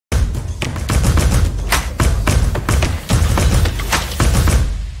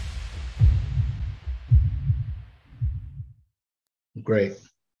Great.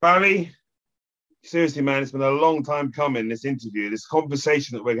 Barrie, seriously, man, it's been a long time coming, this interview, this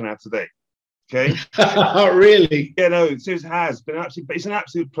conversation that we're going to have today. Okay? Really? Yeah, no, it seriously has been it's an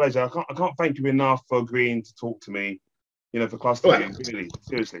absolute pleasure. I can't thank you enough for agreeing to talk to me, for Clusterview, really,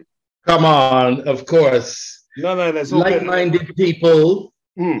 seriously. Come on, of course. No, that's all like-minded people,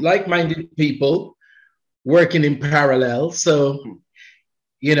 like-minded people working in parallel. So,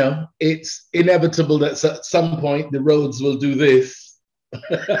 it's inevitable that at some point the roads will do this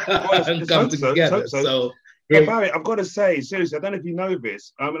and come together. So Barrie, I've got to say, seriously, I don't know if you know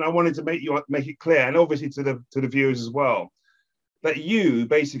this. I wanted to make it clear, and obviously to the viewers as well, that you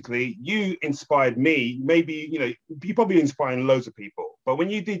inspired me. Maybe you probably inspiring loads of people. But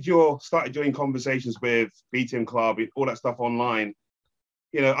when you started doing conversations with BTM Club, all that stuff online,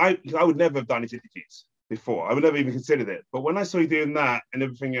 I would never have done these interviews before. I would never even considered it. But when I saw you doing that and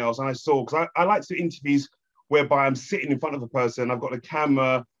everything else, and I saw, because I like to do interviews whereby I'm sitting in front of a person, I've got a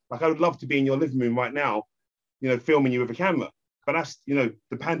camera. Like I would love to be in your living room right now, filming you with a camera. But that's, the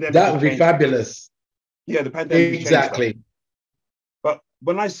pandemic. That would be fabulous. Yeah, the pandemic. Exactly. But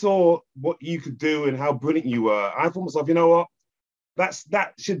when I saw what you could do and how brilliant you were, I thought to myself, you know what?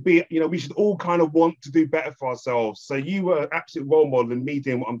 That should be, we should all kind of want to do better for ourselves. So you were an absolute role model in me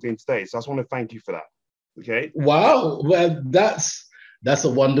doing what I'm doing today. So I just want to thank you for that. Okay. Wow. Well, that's a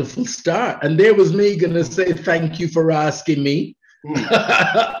wonderful start. And there was me going to say thank you for asking me.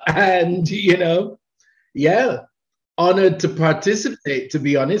 And, honored to participate, to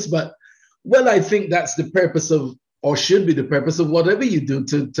be honest. But, well, I think that's the purpose of, or should be the purpose of whatever you do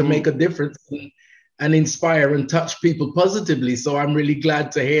to make a difference and inspire and touch people positively. So I'm really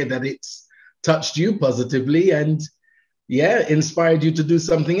glad to hear that it's touched you positively and, inspired you to do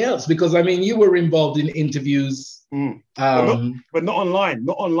something else. Because, you were involved in interviews. But not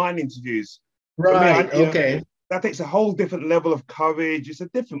online interviews. Right, okay. That takes a whole different level of courage. It's a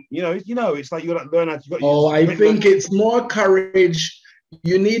different, it's like you got to learn how to. I think it's more courage.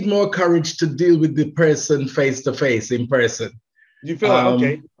 You need more courage to deal with the person face to face in person. You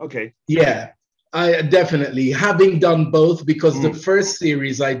feel okay. Yeah, I definitely, having done both, because the first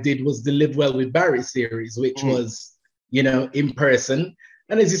series I did was the Live Well with Barrie series, which was, in person.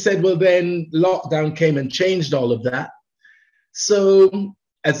 And as you said, well, then lockdown came and changed all of that. So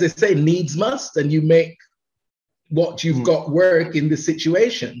as they say, needs must, and you make what you've got work in the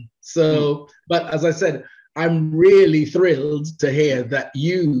situation. So, but as I said, I'm really thrilled to hear that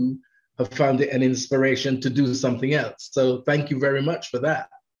you have found it an inspiration to do something else. So thank you very much for that.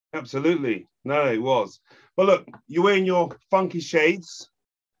 Absolutely. No, it was. But look, you're wearing your funky shades.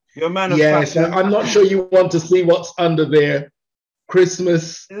 You're a man of fashion. I'm not sure you want to see what's under there.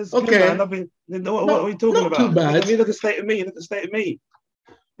 Christmas. It's okay. Good, what are we talking about? Not too bad. Look at the state of me. Look at the state of me.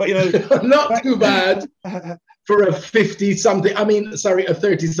 But, not too bad. For a 50-something, a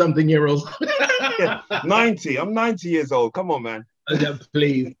 30-something-year-old. 90. I'm 90 years old. Come on, man.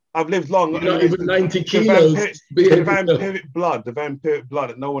 Please. I've lived long. You're not even 90 kilos. The vampiric blood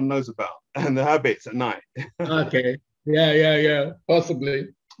that no one knows about, and the habits at night. Okay. Yeah. Possibly.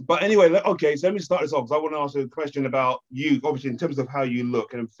 But anyway, okay, so let me start this off, because I want to ask you a question about you, obviously, in terms of how you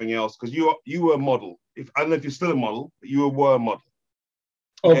look and everything else, because you were a model. I don't know if you're still a model, but you were a model.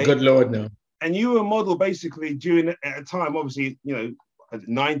 Okay? Oh, good Lord, no. And you were a model basically at a time, obviously, 90s,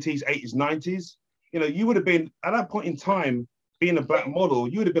 80s, 90s. You would have been, at that point in time, being a black model,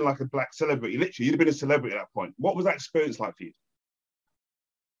 you would have been like a black celebrity. Literally, you'd have been a celebrity at that point. What was that experience like for you?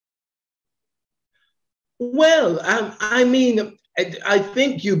 Well, I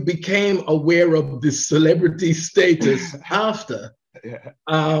think you became aware of the celebrity status after.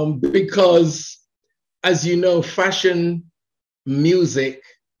 Because, as you know, fashion, music,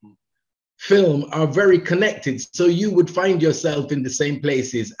 film are very connected. So you would find yourself in the same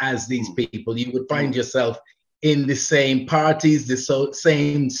places as these people. You would find yourself in the same parties, the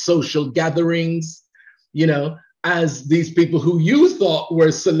same social gatherings, as these people who you thought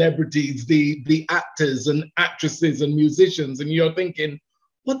were celebrities, the actors and actresses and musicians. And you're thinking,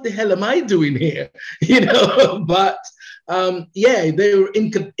 what the hell am I doing here? But they were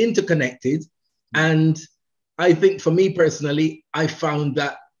interconnected. And I think for me personally, I found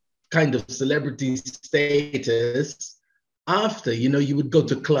that kind of celebrity status after, you would go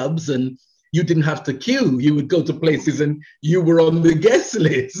to clubs and you didn't have to queue. You would go to places and you were on the guest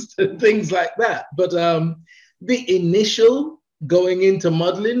list and things like that. But the initial going into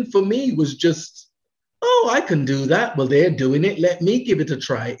modeling for me was just, I can do that. Well, they're doing it. Let me give it a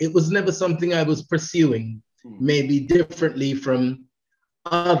try. It was never something I was pursuing, maybe differently from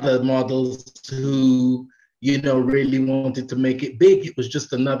other models who really wanted to make it big. It was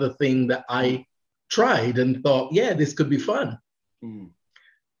just another thing that I tried and thought, this could be fun. Mm.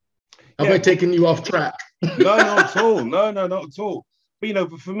 Have I taken you off track? No, not at all. No, not at all. But you know,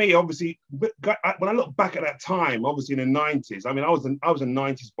 for me, obviously, when I look back at that time, obviously in the 90s, I mean, I was a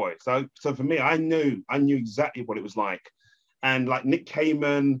 90s boy. So for me, I knew exactly what it was like. And like Nick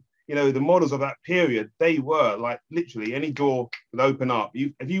Cayman, you know, the models of that period, they were like literally any door would open up.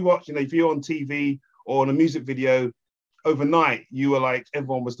 If you watch, you know, if you're on TV or on a music video overnight, you were like,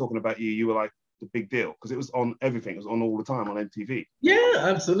 everyone was talking about you. You were like the big deal because it was on everything. It was on all the time on MTV. Yeah,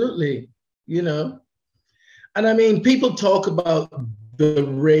 absolutely. You know, and I mean, people talk about the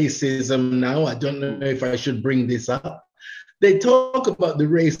racism now. I don't know if I should bring this up. They talk about the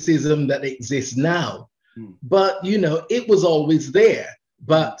racism that exists now, but you know, it was always there.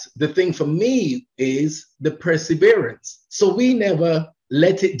 But the thing for me is the perseverance. So we never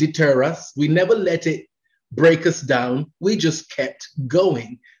let it deter us. We never let it break us down. We just kept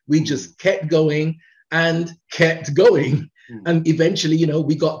going. We just kept going and kept going. And eventually, you know,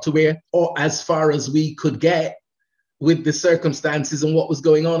 we got to where, or as far as we could get with the circumstances and what was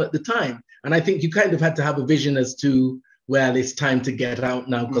going on at the time. And I think you kind of had to have a vision as to, well, it's time to get out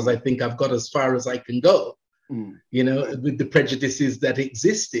now because I think I've got as far as I can go, you know, with the prejudices that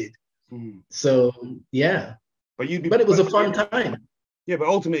existed. So, yeah. But it was a fun time. Yeah, but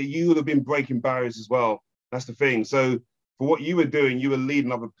ultimately you would have been breaking barriers as well. That's the thing. So for what you were doing, you were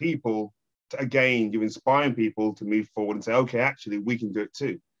leading other people to, again, you're inspiring people to move forward and say, okay, actually, we can do it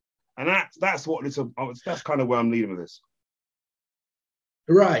too. And that's what it's about. That's kind of where I'm leading with this.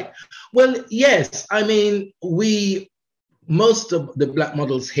 Right. Well, yes. I mean, most of the Black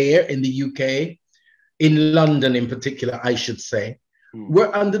models here in the UK, in London in particular, I should say,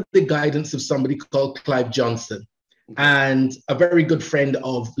 were under the guidance of somebody called Clive Johnson, and a very good friend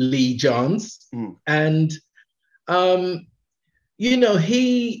of Lee Johns. And, you know,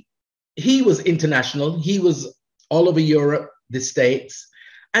 he was international. He was all over Europe, the States,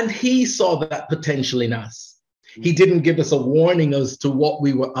 and he saw that potential in us. He didn't give us a warning as to what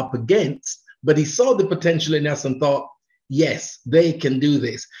we were up against, but he saw the potential in us and thought, yes, they can do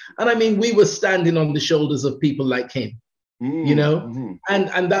this. And I mean, we were standing on the shoulders of people like him, you know,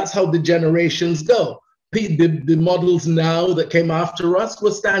 and that's how the generations go. The models now that came after us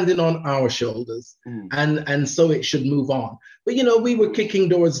were standing on our shoulders, and so it should move on. But, you know, we were kicking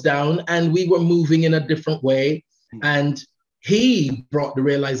doors down and we were moving in a different way. And he brought the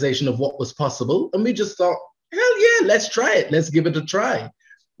realization of what was possible. And we just thought, hell yeah, let's try it. Let's give it a try.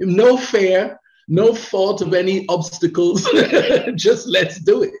 No fear, no thought of any obstacles. Just let's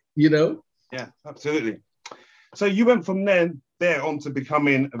do it, you know? Yeah, absolutely. So you went from there on to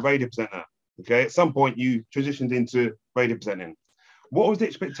becoming a radio presenter. Okay, at some point you transitioned into radio presenting. What was the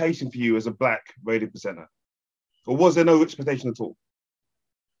expectation for you as a Black radio presenter? Or was there no expectation at all?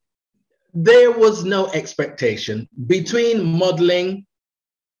 There was no expectation. Between modeling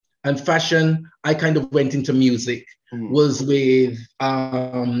and fashion, I kind of went into music. Was with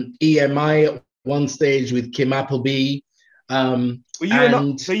EMI at one stage with Kim Appleby. So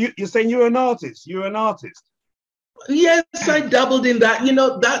you're saying you're an artist? You're an artist? Yes, I dabbled in that. You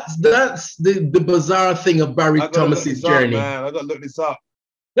know, that's the bizarre thing of Barrie Thomas's journey. Man, I got to look this up.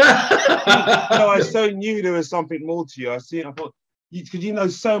 I so knew there was something more to you. I thought, because you know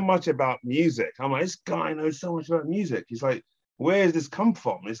so much about music. I'm like, this guy knows so much about music. He's like, where does this come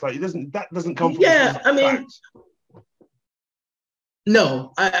from? It's like, that doesn't come from. Yeah, I mean,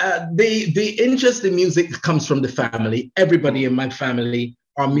 no, the interest in music comes from the family. Everybody in my family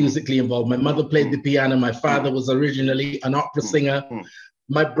are musically involved. My mother played the piano. My father was originally an opera singer.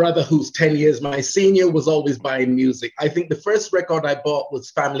 My brother, who's 10 years my senior, was always buying music. I think the first record I bought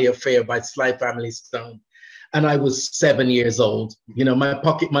was Family Affair by Sly Family Stone. And I was 7 years old. You know, my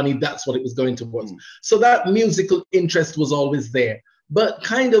pocket money, that's what it was going towards. So that musical interest was always there. But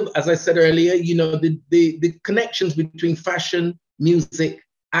kind of, as I said earlier, you know, the connections between fashion, music,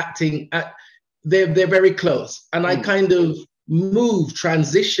 acting, they're very close. And I kind of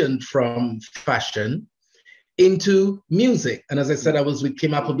transitioned from fashion into music. And as I said, I was with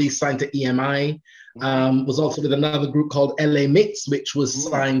Kim Appleby, signed to EMI, was also with another group called LA Mix, which was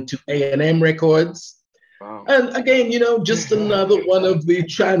signed to A&M Records. Wow. And again, you know, just another one of the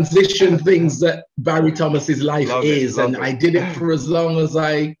transition things that Barrie Thomas's life is. And I did it for as long as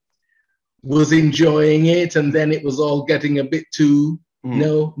I was enjoying it. And then it was all getting a bit too,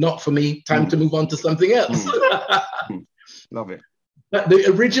 no, not for me. Time to move on to something else. Love it. But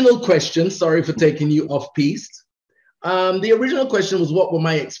the original question, sorry for taking you off piste. The original question was, what were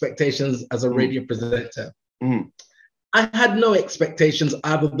my expectations as a radio presenter? I had no expectations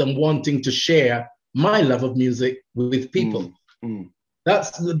other than wanting to share my love of music with people.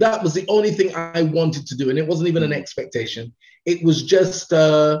 That was the only thing I wanted to do, and it wasn't even an expectation. It was just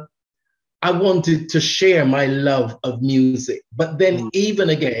I wanted to share my love of music. But then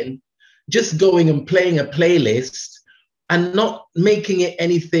even again, just going and playing a playlist and not making it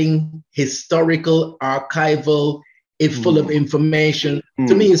anything historical, archival, if full of information,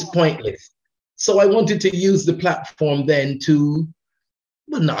 to me is pointless. So I wanted to use the platform then to,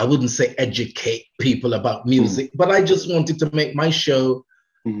 well, no, I wouldn't say educate people about music, but I just wanted to make my show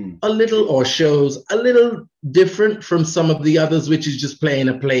a little, or shows a little different from some of the others, which is just playing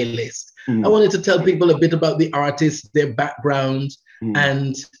a playlist. I wanted to tell people a bit about the artists, their background,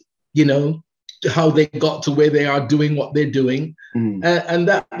 and, you know, how they got to where they are doing what they're doing. And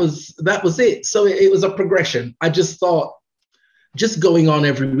that was it. So it was a progression. I just thought, just going on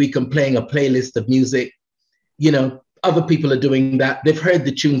every week and playing a playlist of music, you know, other people are doing that. They've heard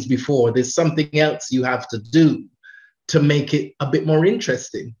the tunes before. There's something else you have to do to make it a bit more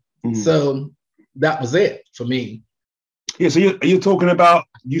interesting. So that was it for me. Yeah, so you're talking about,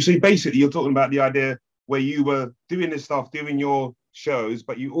 you see, basically you're talking about the idea where you were doing this stuff, doing your shows,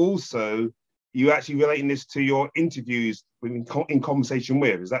 but you actually relating this to your interviews in conversation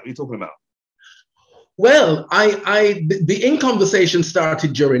with. Is that what you're talking about? Well, the In Conversation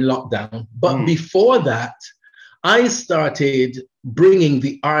started during lockdown, but before that, I started bringing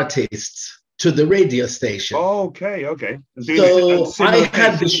the artists to the radio station. Oh, okay. So I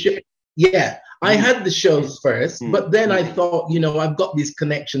had the show. Yeah, I had the shows first, but then I thought, you know, I've got these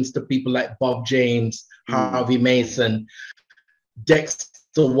connections to people like Bob James, Harvey Mason, Dexter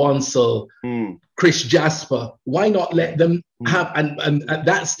Wansel, Chris Jasper. Why not let them have, and at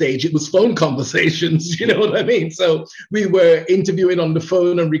that stage, it was phone conversations, you know what I mean? So we were interviewing on the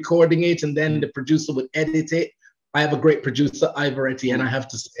phone and recording it, and then the producer would edit it. I have a great producer, Ivor Etienne, I have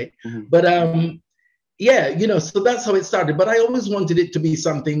to say. But yeah, you know, so that's how it started. But I always wanted it to be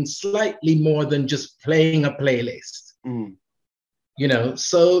something slightly more than just playing a playlist. You know,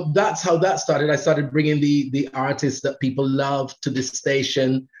 so that's how that started. I started bringing the artists that people love to the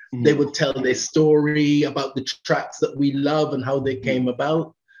station. They would tell their story about the tracks that we love and how they came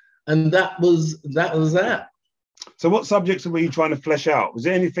about. And that was that. So what subjects were you trying to flesh out? Was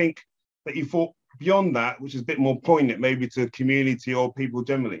there anything that you thought beyond that, which is a bit more poignant, maybe to the community or people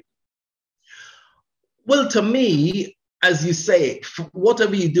generally? Well, to me, as you say,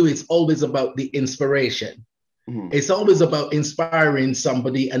 whatever you do, it's always about the inspiration. It's always about inspiring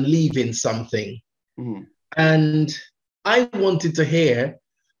somebody and leaving something. And I wanted to hear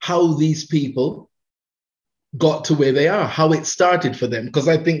how these people got to where they are, how it started for them, because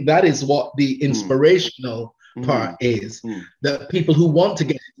I think that is what the inspirational part is, that people who want to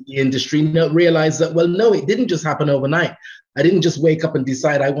get into the industry realize that, well, no, it didn't just happen overnight. I didn't just wake up and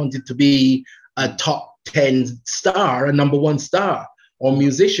decide I wanted to be a top 10 star, a number one star or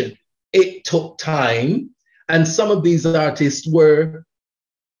musician. It took time. And some of these artists were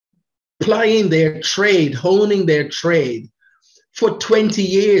plying their trade, honing their trade for 20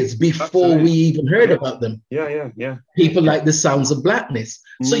 years before we even heard about them. Yeah. People like the Sounds of Blackness.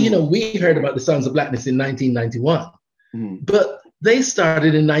 So, you know, we heard about the Sounds of Blackness in 1991, but they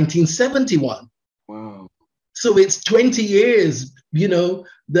started in 1971. Wow. So it's 20 years, you know,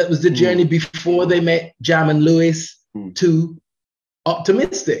 that was the journey before they met Jam and Lewis to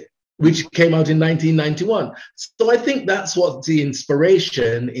Optimistic, which came out in 1991. So I think that's what's the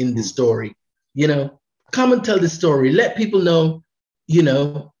inspiration in the story. You know, come and tell the story. Let people know, you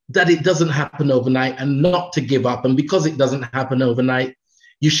know, that it doesn't happen overnight and not to give up. And because it doesn't happen overnight,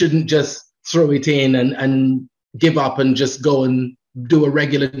 you shouldn't just throw it in and give up and just go and do a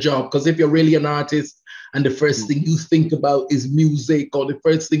regular job. Because if you're really an artist and the first thing you think about is music, or the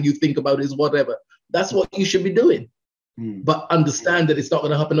first thing you think about is whatever, that's what you should be doing. But understand that it's not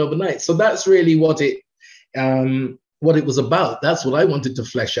going to happen overnight. So that's really what it was about. That's what I wanted to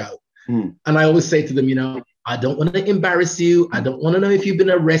flesh out. And I always say to them, you know, I don't want to embarrass you. I don't want to know if you've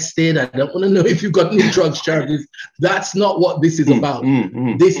been arrested. I don't want to know if you've got any drugs charges. That's not what this is about.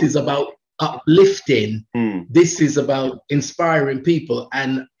 This is about uplifting. This is about inspiring people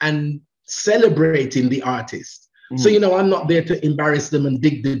and celebrating the artist. So, you know, I'm not there to embarrass them and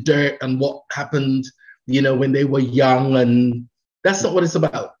dig the dirt and what happened, you know, when they were young, and that's not what it's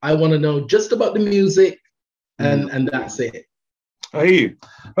about. I want to know just about the music, and that's it. I hear you.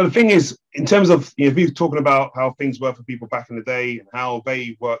 But the thing is, in terms of, you know, if you're talking about how things were for people back in the day and how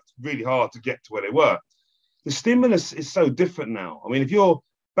they worked really hard to get to where they were, the stimulus is so different now. I mean, if you're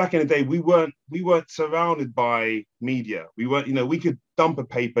back in the day, we weren't surrounded by media. We weren't, you know, we could dump a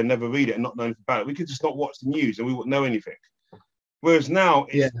paper, never read it, and not know anything about it. We could just not watch the news and we wouldn't know anything. Whereas now,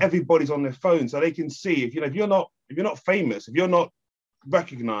 everybody's on their phone, so they can see if you're not famous, if you're not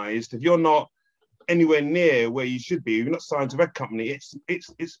recognized, if you're not anywhere near where you should be, if you're not signed to a record company,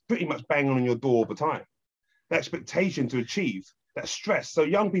 it's pretty much banging on your door all the time. The expectation to achieve, that stress. So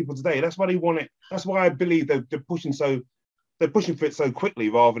young people today, that's why they want it. That's why I believe they're pushing for it so quickly,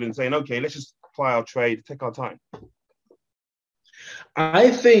 rather than saying, okay, let's just apply our trade, take our time.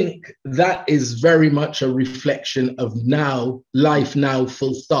 I think that is very much a reflection of now, life now,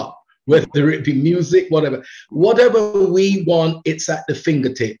 full stop. Whether it be music, whatever we want, it's at the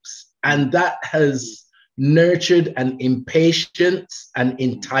fingertips. And that has nurtured an impatience and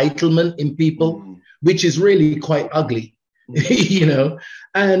entitlement in people, which is really quite ugly, you know.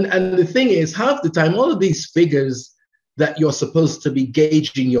 And the thing is, half the time, all of these figures that you're supposed to be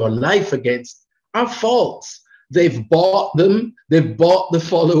gauging your life against are false. They've bought them, they've bought the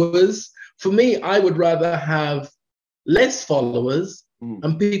followers. For me, I would rather have less followers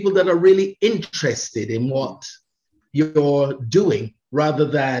and people that are really interested in what you're doing, rather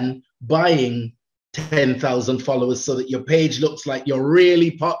than buying 10,000 followers so that your page looks like you're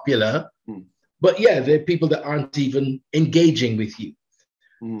really popular. But yeah, there are people that aren't even engaging with you.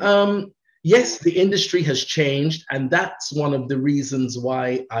 Yes, the industry has changed, and that's one of the reasons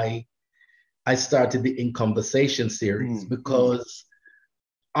why I started the In Conversation series, because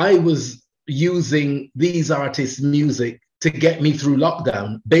I was using these artists' music to get me through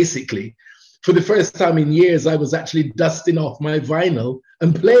lockdown, basically. For the first time in years, I was actually dusting off my vinyl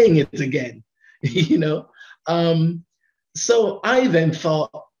and playing it again, you know? So I then thought,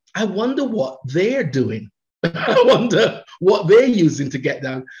 I wonder what they're doing. I wonder what they're using to get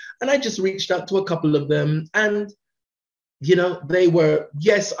down. And I just reached out to a couple of them, and you know, they were,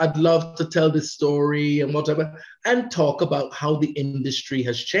 yes, I'd love to tell this story and whatever, and talk about how the industry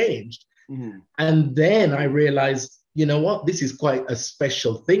has changed. And then I realized, you know what, this is quite a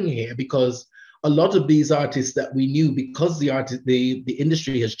special thing here, because a lot of these artists that we knew, because the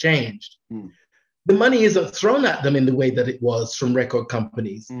industry has changed, the money isn't thrown at them in the way that it was from record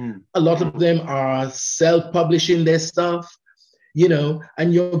companies. A lot of them are self-publishing their stuff, you know,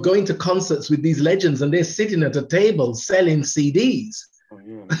 and you're going to concerts with these legends and they're sitting at a table selling CDs.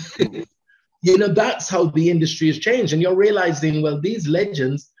 You know, that's how the industry has changed. And you're realizing, well, these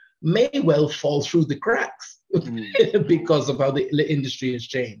legends may well fall through the cracks because of how the industry has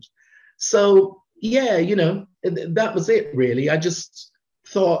changed. So, yeah, you know, that was it, really. I just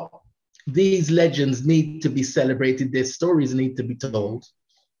thought these legends need to be celebrated. Their stories need to be told.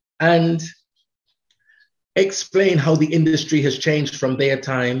 And explain how the industry has changed from their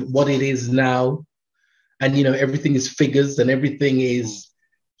time, what it is now. And, you know, everything is figures and everything is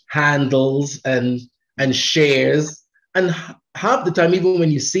handles and shares. And half the time, even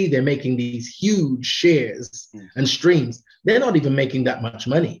when you see they're making these huge shares and streams, they're not even making that much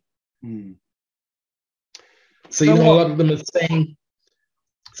money. So, you know, a lot of them are saying,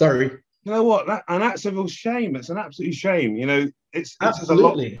 sorry. You know what? That's a real shame. It's an absolute shame. You know, it's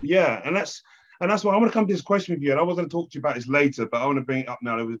absolutely. A lot. Yeah. And that's why I want to come to this question with you. And I was going to talk to you about this later, but I want to bring it up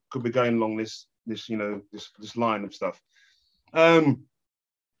now. We could be going along this you know, this line of stuff.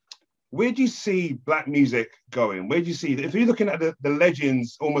 Where do you see Black music going? Where do you see, if you're looking at the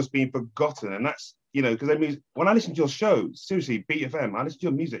legends almost being forgotten, and that's, you know, because when I listen to your shows, seriously, Beat FM, I listen to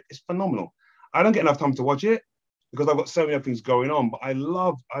your music, it's phenomenal. I don't get enough time to watch it because I've got so many other things going on, but I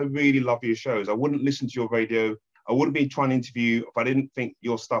really love your shows. I wouldn't listen to your radio. I wouldn't be trying to interview you if I didn't think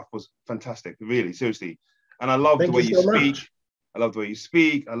your stuff was fantastic, really, seriously. And I love the way you speak. I love the way you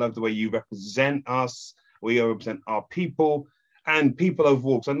speak. I love the way you represent us, where you represent our people and people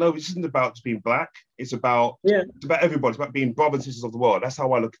overall. Because I know this isn't about just being Black. It's about everybody. It's about being brothers and sisters of the world. That's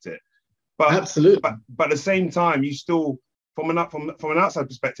how I look at it. But absolutely. But at the same time, you still, from an outside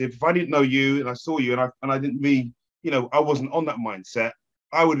perspective, if I didn't know you and I saw you and I didn't really, you know, I wasn't on that mindset,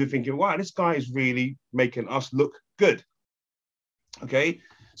 I would be thinking, wow, this guy is really making us look good. Okay.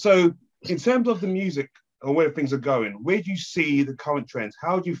 So in terms of the music or where things are going, where do you see the current trends?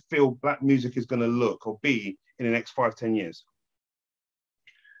 How do you feel Black music is going to look or be in the next 5-10 years?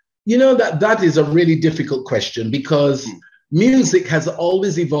 You know, that is a really difficult question, because music has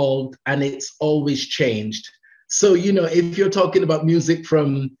always evolved and it's always changed. So, you know, if you're talking about music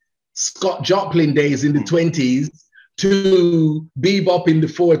from Scott Joplin days in the 20s, to bebop in the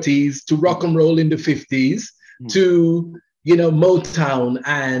 40s, to rock and roll in the 50s, to, you know, Motown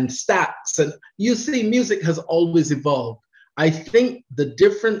and Stax. And you see, music has always evolved. I think the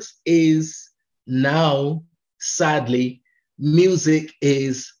difference is now, sadly, music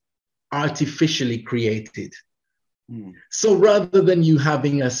is artificially created. So rather than you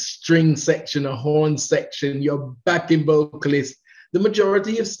having a string section, a horn section, your backing vocalist, the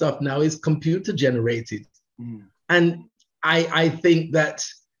majority of stuff now is computer generated. And I think that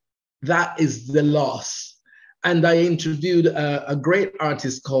that is the loss. And I interviewed a great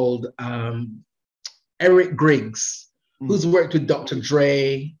artist called Eric Griggs, who's worked with Dr.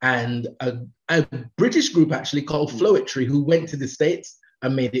 Dre and a British group actually called Floetry, who went to the States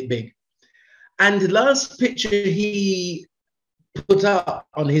and made it big. And the last picture he put up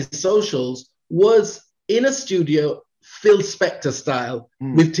on his socials was in a studio, Phil Spector style,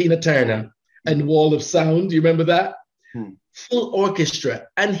 with Tina Turner and Wall of Sound. You remember that? Full orchestra.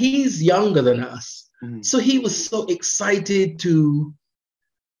 And he's younger than us. So he was so excited to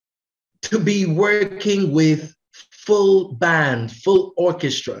be working with full band, full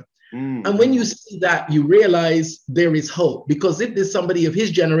orchestra. And when you see that, you realize there is hope, because if there's somebody of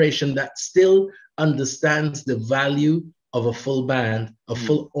his generation that still understands the value of a full band, a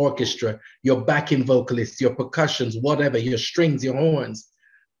full orchestra, your backing vocalists, your percussions, whatever, your strings, your horns,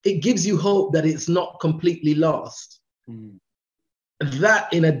 it gives you hope that it's not completely lost.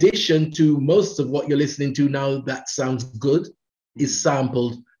 That, in addition to most of what you're listening to now that sounds good, is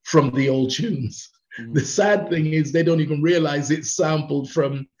sampled from the old tunes. The sad thing is they don't even realize it's sampled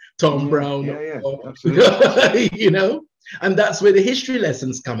from Tom Brown, absolutely. you know, and that's where the history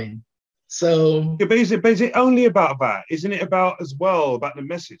lessons come in. So, yeah, but is it only about that? Isn't it about as well about the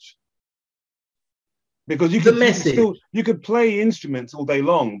message? Because you could play instruments all day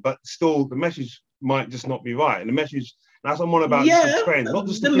long, but still the message might just not be right. And the message, that's what I'm on about. Yeah, the trend, not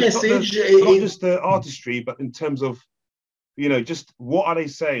just the message, not just the artistry, but in terms of, you know, just what are they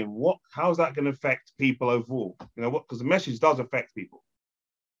saying? How's that going to affect people overall? You know, because the message does affect people.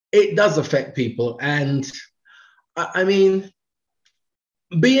 It does affect people. And I mean,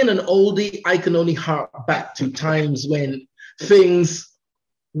 being an oldie, I can only hark back to times when things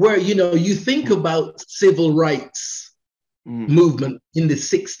were, you know, you think about civil rights movement in the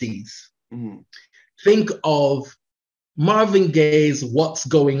 60s. Think of Marvin Gaye's What's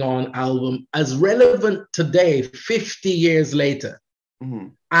Going On album as relevant today, 50 years later,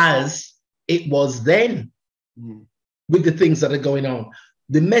 as it was then with the things that are going on.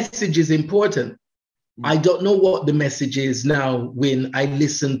 The message is important. I don't know what the message is now when I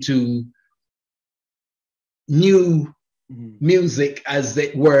listen to new music, as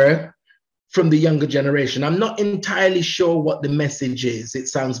it were, from the younger generation. I'm not entirely sure what the message is. It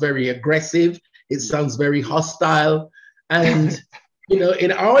sounds very aggressive. It sounds very hostile. And, you know,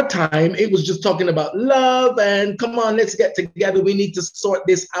 in our time, it was just talking about love and come on, let's get together. We need to sort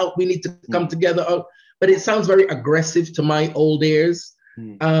this out. We need to come together. But it sounds very aggressive to my old ears.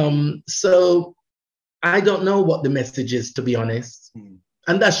 So I don't know what the message is, to be honest.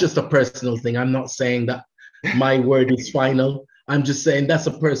 And that's just a personal thing. I'm not saying that my word is final. I'm just saying that's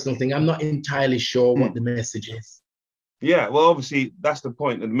a personal thing. I'm not entirely sure what the message is. Yeah, well, obviously, that's the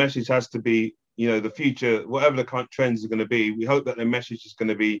point. The message has to be, you know, the future, whatever the current trends are going to be, we hope that the message is going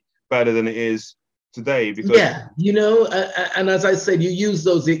to be better than it is today. Because yeah, you know, and as I said, you use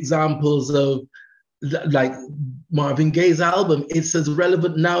those examples of like Marvin Gaye's album. It's as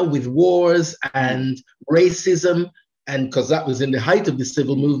relevant now with wars and racism, and because that was in the height of the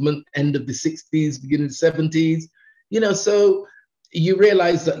civil movement, end of the 60s, beginning of the 70s, you know, so you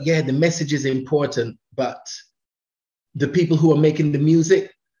realize that, yeah, the message is important, but the people who are making the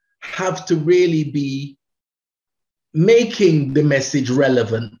music have to really be making the message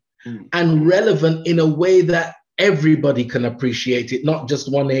relevant and relevant in a way that everybody can appreciate it, not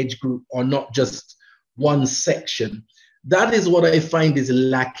just one age group or not just one section. That is what I find is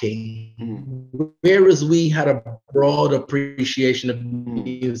lacking. Whereas we had a broad appreciation of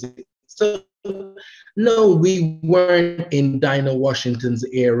music. So, no, we weren't in Dinah Washington's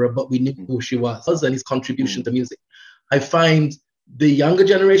era, but we knew who she was and his contribution to music. I find the younger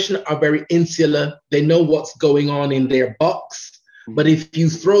generation are very insular. They know what's going on in their box. But if you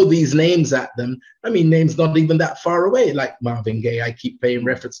throw these names at them, I mean, names not even that far away, like Marvin Gaye, I keep paying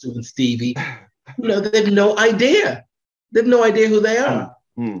reference to, and Stevie, you know, they have no idea. They have no idea who they are.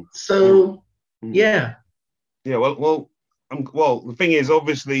 So, yeah. Yeah, well, the thing is,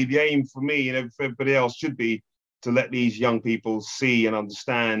 obviously, the aim for me and for everybody else should be to let these young people see and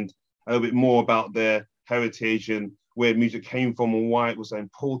understand a little bit more about their heritage and where music came from and why it was so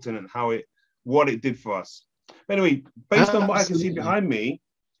important and what it did for us. But anyway, based on what I can see behind me,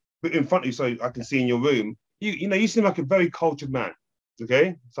 but in front of you, so I can see in your room, you know, you seem like a very cultured man.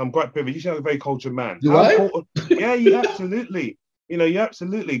 Okay, so I'm quite privileged. You seem like a very cultured man. Do I? Yeah, you absolutely. You know, you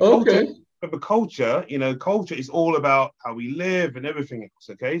absolutely. Okay. But the culture, you know, culture is all about how we live and everything else.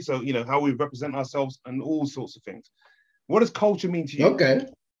 Okay, so you know how we represent ourselves and all sorts of things. What does culture mean to you? Okay.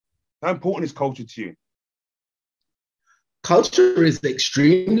 How important is culture to you? Culture is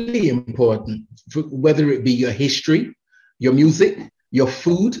extremely important, whether it be your history, your music, your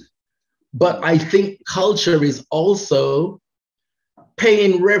food. But I think culture is also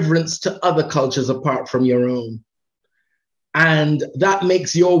paying reverence to other cultures apart from your own. And that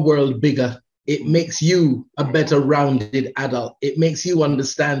makes your world bigger. It makes you a better rounded adult. It makes you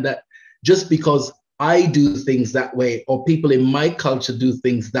understand that just because I do things that way or people in my culture do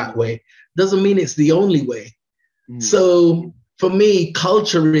things that way doesn't mean it's the only way. So for me,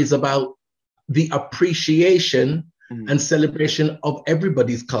 culture is about the appreciation and celebration of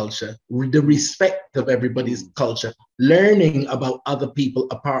everybody's culture, the respect of everybody's culture, learning about other people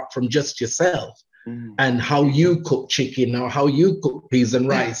apart from just yourself. And how you cook chicken or how you cook peas and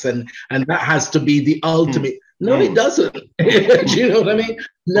rice, and that has to be the ultimate. No, it doesn't. Do you know what I mean?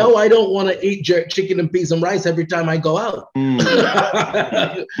 No, I don't want to eat jerk chicken and peas and rice every time I go out.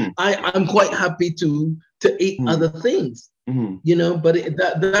 I'm quite happy to eat other things, you know. But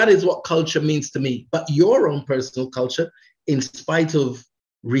that is what culture means to me. But your own personal culture, in spite of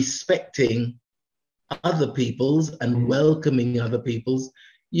respecting other people's and welcoming other people's,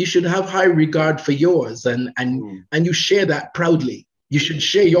 you should have high regard for yours, and you share that proudly. You should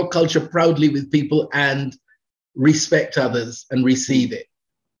share your culture proudly with people and respect others and receive it.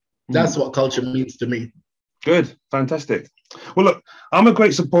 That's what culture means to me. Good, fantastic. Well, look, I'm a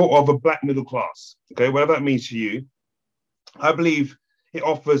great supporter of a black middle class. Okay, whatever that means to you, I believe it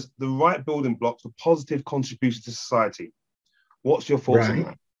offers the right building blocks for positive contribution to society. What's your thoughts on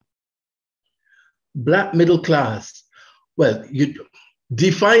that? Black middle class. Well, you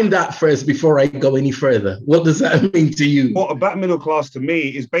define that first before I go any further. What does that mean to you? Well, a black middle class to me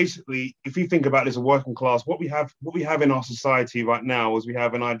is basically, if you think about it as a working class, what we have in our society right now is we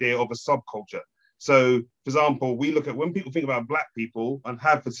have an idea of a subculture. So, for example, we look at when people think about black people and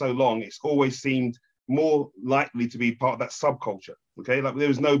have for so long, it's always seemed more likely to be part of that subculture. Okay, like there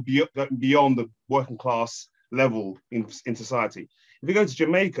is no beyond the working class level in society. If you go to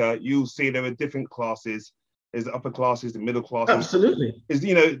Jamaica, you'll see there are different classes. There's the upper classes, the middle classes. Absolutely.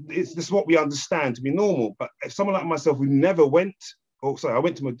 This is what we understand to be normal. But if someone like myself who never went, I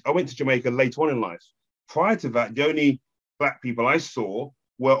went to Jamaica later on in life. Prior to that, the only black people I saw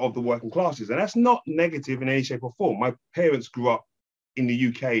were of the working classes. And that's not negative in any shape or form. My parents grew up in the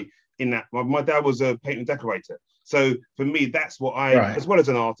UK in that. My dad was a painter and decorator. So for me, that's what as well as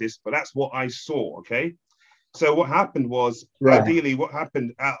an artist, but that's what I saw, okay? So what happened was, ideally, what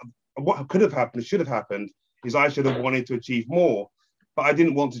could have happened, should have happened, is I should have wanted to achieve more, but I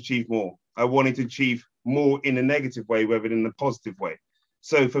didn't want to achieve more. I wanted to achieve more in a negative way rather than a positive way.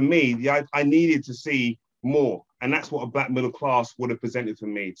 So for me, I needed to see more. And that's what a black middle class would have presented for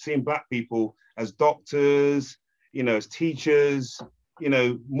me. Seeing black people as doctors, as teachers,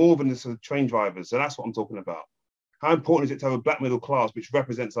 more than as train drivers. So that's what I'm talking about. How important is it to have a black middle class which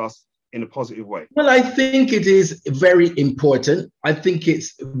represents us in a positive way? Well, I think it is very important. I think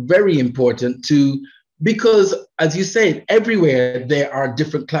it's very important because, as you said, everywhere there are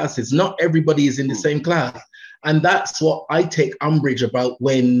different classes. Not everybody is in the same class. And that's what I take umbrage about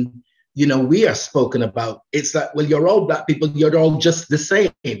when, we are spoken about. It's like, well, you're all black people, you're all just the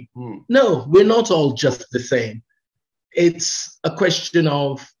same. No, we're not all just the same. It's a question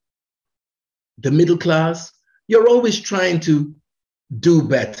of the middle class. You're always trying to do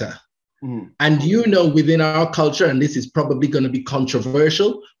better. And within our culture, and this is probably going to be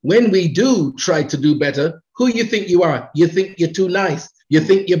controversial, when we do try to do better, who you think you are? You think you're too nice. You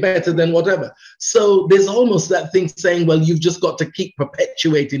think you're better than whatever. So there's almost that thing saying, well, you've just got to keep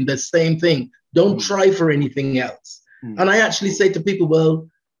perpetuating the same thing. Don't try for anything else. And I actually say to people, well,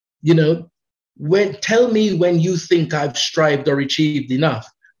 tell me when you think I've strived or achieved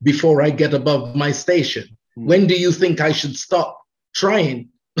enough before I get above my station. When do you think I should stop trying?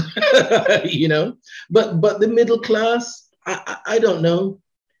 But the middle class, I don't know.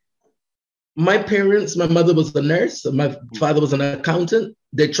 My mother was a nurse, my father was an accountant.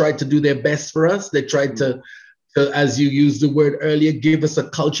 They tried to do their best for us. They tried to, as you used the word earlier, give us a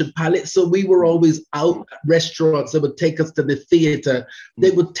cultured palate. So we were always out at restaurants. They would take us to the theater.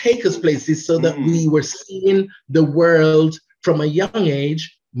 They would take us places so that we were seeing the world from a young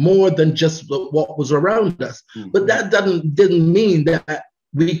age more than just what was around us. But that didn't mean that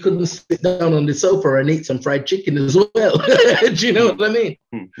we couldn't sit down on the sofa and eat some fried chicken as well. Do you know what I mean?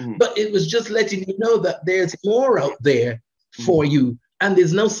 But it was just letting you know that there's more out there for you. And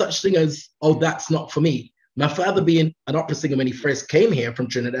there's no such thing as, oh, that's not for me. My father being an opera singer when he first came here from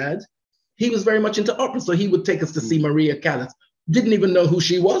Trinidad, he was very much into opera. So he would take us to see Maria Callas. Didn't even know who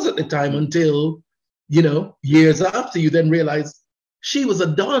she was at the time until, years after you then realize she was a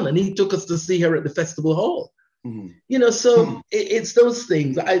Don, and he took us to see her at the festival hall. So it's those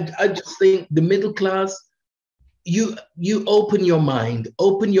things. I just think the middle class, you open your mind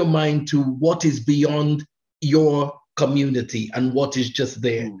to what is beyond your community and what is just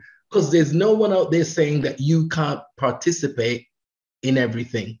there. Because there's no one out there saying that you can't participate in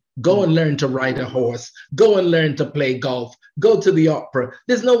everything. Go and learn to ride a horse. Go and learn to play golf. Go to the opera.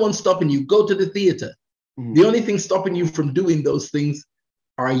 There's no one stopping you. Go to the theater. The only thing stopping you from doing those things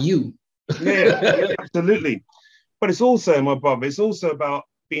are you. Yeah, absolutely. But it's also, my brother, it's also about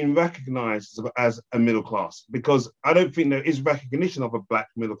being recognized as a middle class, because I don't think there is recognition of a black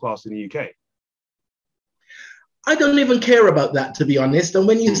middle class in the UK. I don't even care about that, to be honest. And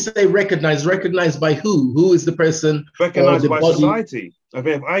when you say recognized by who? Who is the person? Recognized by society. I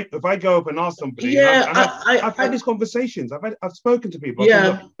mean, if I go up and ask somebody, yeah, I've had these conversations. I've spoken to people,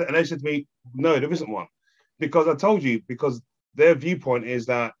 yeah, and they said to me, "No, there isn't one," because I told you, because their viewpoint is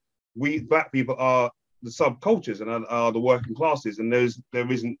that we black people are the subcultures and are the working classes, and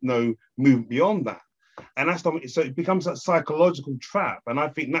there isn't no movement beyond that, and that's not, so it becomes that psychological trap, and I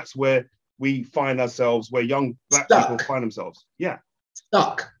think that's where we find ourselves, where young black people find themselves. Yeah.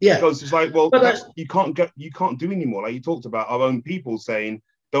 Stuck. Yeah. Because it's like, well, you can't do anymore. Like you talked about our own people saying,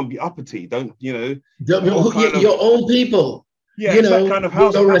 don't be uppity, don't, your own people. Yeah, you know, that kind of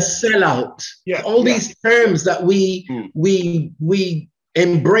house. You're a sellout. Yeah. All these terms that we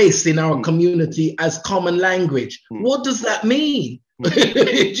embrace in our community as common language. What does that mean? Do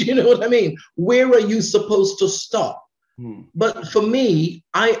you know what I mean? Where are you supposed to stop? But for me,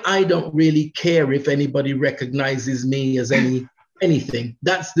 I don't really care if anybody recognizes me as anything.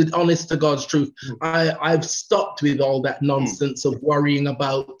 That's the honest to God's truth. I've stopped with all that nonsense of worrying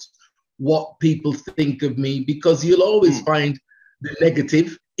about what people think of me, because you'll always find the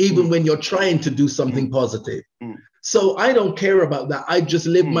negative, even when you're trying to do something positive. So I don't care about that. I just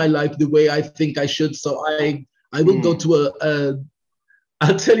live my life the way I think I should. So I will go to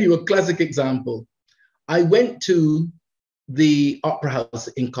I'll tell you a classic example. I went to the Opera House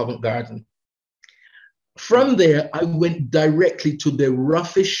in Covent Garden. From there, I went directly to the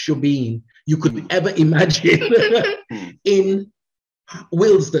roughest shebeen you could ever imagine in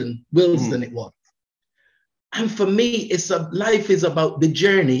Willesden it was. And for me, life is about the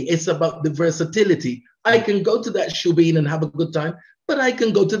journey. It's about the versatility. I can go to that shebeen and have a good time, but I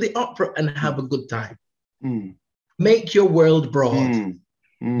can go to the opera and have a good time. Make your world broad.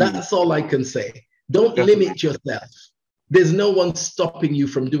 That's all I can say. Don't limit yourself. There's no one stopping you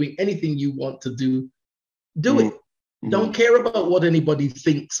from doing anything you want to do. Do it. Don't care about what anybody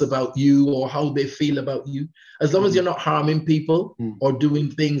thinks about you or how they feel about you. As long as you're not harming people or doing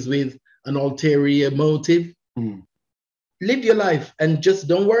things with an ulterior motive, live your life and just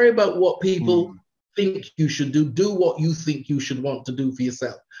don't worry about what people think you should do. Do what you think you should want to do for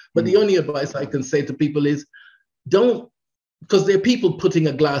yourself. But the only advice I can say to people is don't, because there are people putting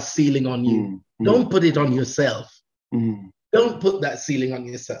a glass ceiling on you. Don't put it on yourself. Don't put that ceiling on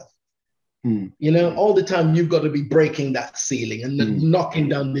yourself. You know, all the time you've got to be breaking that ceiling and knocking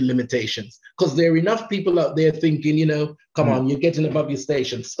down the limitations, because there are enough people out there thinking, you know, come on, you're getting above your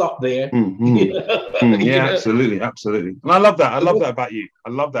station. Stop there. Yeah, absolutely. And I love that. I love that about you. I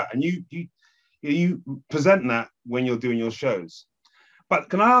love that. And you present that when you're doing your shows. But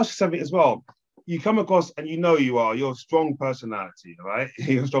can I ask you something as well? You come across, and you're a strong personality, right?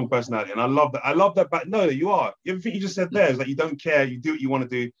 You're a strong personality. And I love that. But no, you are. Everything you just said there is that you don't care. You do what you want to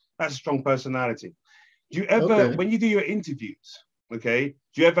do. That's a strong personality. Do you ever, when you do your interviews, do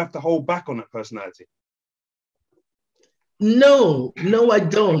you ever have to hold back on that personality? No, I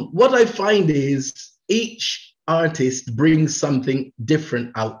don't. What I find is each artist brings something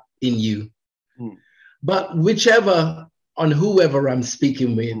different out in you. But on whoever I'm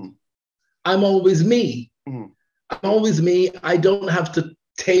speaking with, I'm always me. I'm always me. I don't have to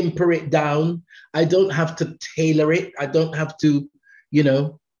temper it down. I don't have to tailor it. I don't have to,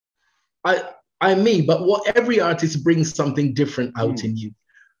 I'm me. But every artist brings something different out in you.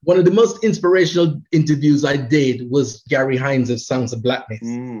 One of the most inspirational interviews I did was Gary Hines of Sounds of Blackness.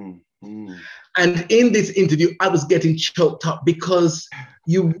 And in this interview, I was getting choked up because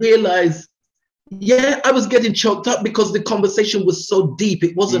you realize, I was getting choked up because the conversation was so deep.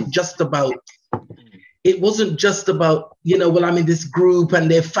 It wasn't just about, well, I'm in this group and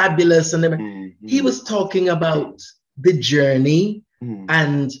they're fabulous. And he was talking about the journey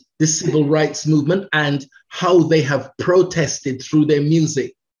and the civil rights movement and how they have protested through their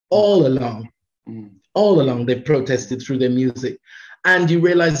music all along. All along, they've protested through their music. And you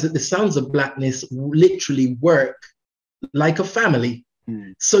realize that the Sounds of Blackness literally work like a family.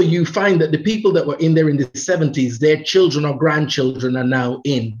 So you find that the people that were in there in the 70s, their children or grandchildren are now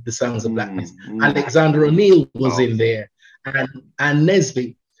in the Sounds of Blackness. Alexander O'Neill was in there, and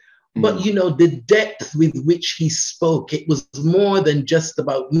Nesby. But, you know, the depth with which he spoke, it was more than just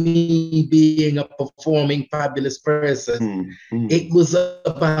about me being a performing, fabulous person. It was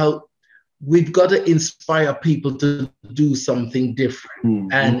about, we've got to inspire people to do something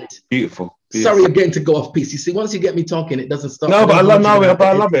different. And beautiful. Sorry again to go off piece. You see, once you get me talking, it doesn't stop. No, but I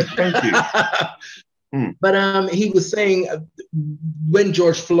love it. Thank you. But he was saying when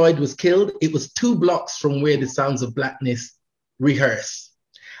George Floyd was killed, it was 2 blocks from where the Sounds of Blackness rehearsed.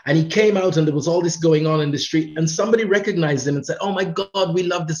 And he came out and there was all this going on in the street, and somebody recognized him and said, "Oh my God, we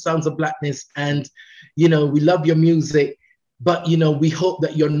love the Sounds of Blackness, and, you know, we love your music, but, you know, we hope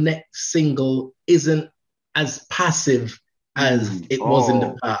that your next single isn't as passive as it was in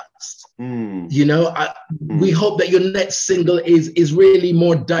the past. You know, we hope that your next single is really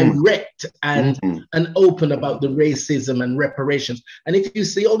more direct and open about the racism and reparations." And if you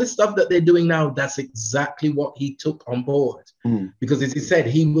see all this stuff that they're doing now, that's exactly what he took on board. Because as he said,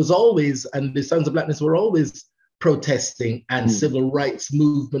 he was always, and the Sons of Blackness were always protesting and civil rights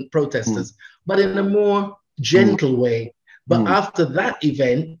movement protesters, but in a more gentle way. But after that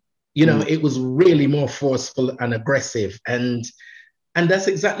event, you know, it was really more forceful and aggressive. And that's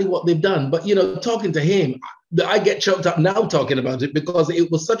exactly what they've done. But, you know, talking to him, I get choked up now talking about it because it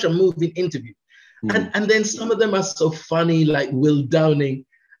was such a moving interview. And then some of them are so funny, like Will Downing.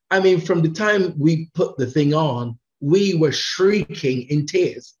 I mean, from the time we put the thing on, we were shrieking in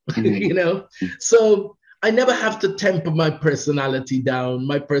tears, you know? So I never have to temper my personality down.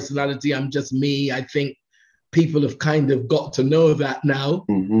 My personality, I'm just me. I think people have kind of got to know that now.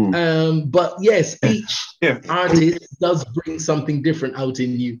 But yes, each artist does bring something different out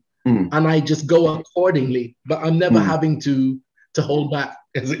in you. And I just go accordingly, but I'm never having to hold back,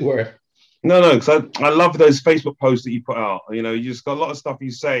 as it were. No, because I love those Facebook posts that you put out. You know, you just got a lot of stuff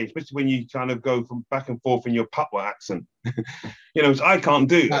you say, especially when you kind of go from back and forth in your patois accent. You know, which I can't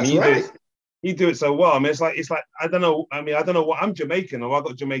do. That's I mean, right. You do it so well. I mean, it's like I don't know. I mean, I don't know what I'm Jamaican or I've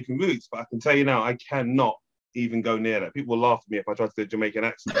got Jamaican roots, but I can tell you now, I cannot even go near that. People will laugh at me if I try to do a Jamaican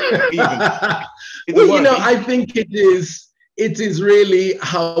accent. Well, you know, I think it is really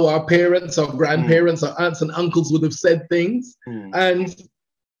how our parents or grandparents or aunts and uncles would have said things. And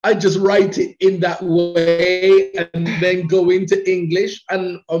I just write it in that way and then go into English.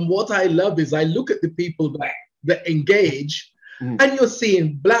 And what I love is I look at the people that engage, and you're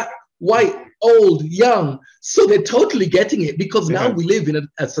seeing black, white, old, young. So they're totally getting it, because now we live in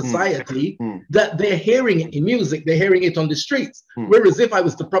a society that they're hearing it in music, they're hearing it on the streets. Whereas if I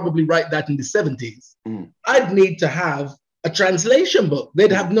was to probably write that in the 70s, I'd need to have a translation book.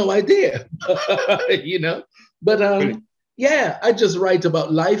 They'd have no idea, you know? But yeah, I just write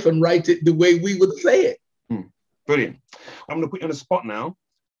about life and write it the way we would say it. Brilliant. I'm going to put you on the spot now.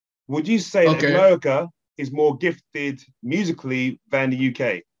 Would you say that America is more gifted musically than the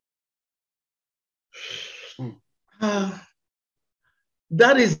UK?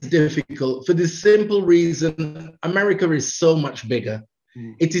 That is difficult for the simple reason America is so much bigger.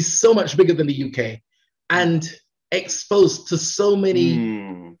 It is so much bigger than the UK and exposed to so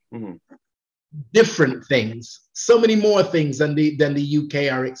many different things, so many more things than the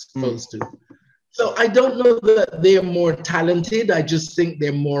UK are exposed to. So I don't know that they're more talented. I just think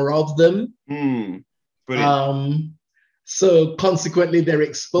there are more of them. So consequently, they're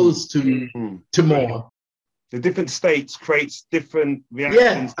exposed to more. The different states creates different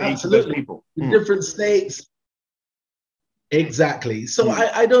reactions to each of those people. The different states. Exactly. So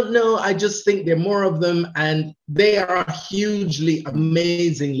I don't know. I just think there are more of them, and they are hugely,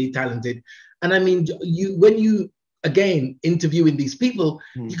 amazingly talented. And I mean, when you again interviewing these people,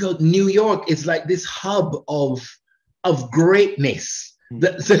 you go, New York is like this hub of greatness.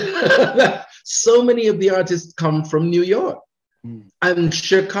 That so many of the artists come from New York and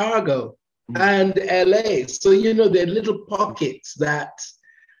Chicago and LA. So, you know, there are little pockets that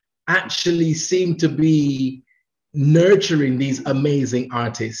actually seem to be nurturing these amazing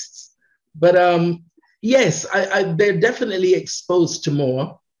artists. But yes, they're definitely exposed to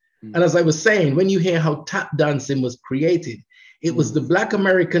more. And as I was saying, when you hear how tap dancing was created, it was the Black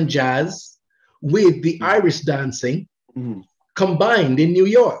American jazz with the Irish dancing combined in New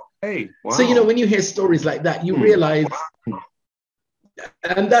York. Hey, wow. So, you know, when you hear stories like that, you realize,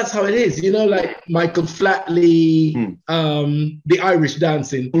 and that's how it is, you know, like Michael Flatley, the Irish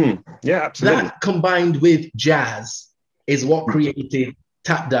dancing. Yeah, absolutely. That combined with jazz is what created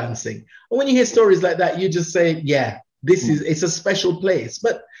tap dancing. And when you hear stories like that, you just say, yeah, it's a special place.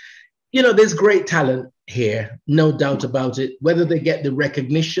 But, you know, there's great talent here, no doubt about it. Whether they get the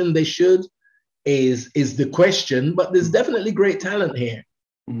recognition they should is the question, but there's definitely great talent here.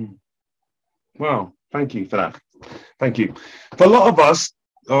 Well, thank you for that. Thank you. For a lot of us,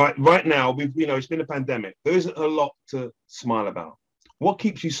 All right, right now, it's been a pandemic. There isn't a lot to smile about. What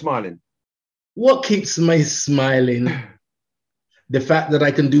keeps you smiling? What keeps me smiling? The fact that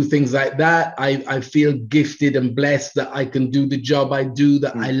I can do things like that. I feel gifted and blessed that I can do the job I do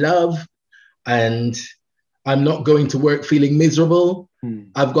that I love. And I'm not going to work feeling miserable.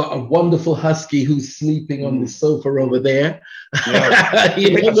 I've got a wonderful husky who's sleeping on the sofa over there. Yeah. I've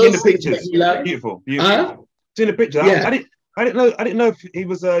seen the pictures. Beautiful, beautiful. I've seen the picture. Yeah. I didn't know if he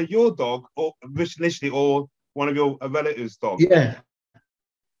was your dog or initially or one of your relatives' dogs. Yeah.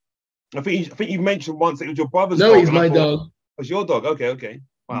 I think you mentioned once that it was your brother's dog. No, he's my dog. It's your dog. Okay.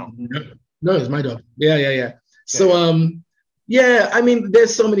 Wow. No, it's my dog. Yeah. So yeah, I mean,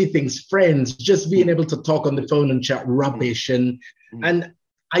 there's so many things. Friends, just being able to talk on the phone and chat rubbish. And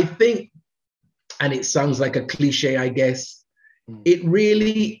I think, and it sounds like a cliche, I guess, it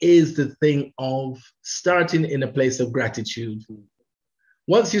really is the thing of starting in a place of gratitude.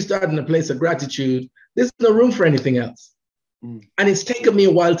 Once you start in a place of gratitude, there's no room for anything else. And it's taken me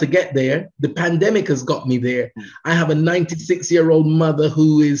a while to get there. The pandemic has got me there. I have a 96-year-old mother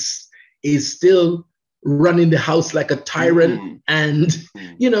who is still running the house like a tyrant. And,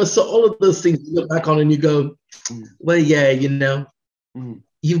 so all of those things you look back on and you go, well, yeah,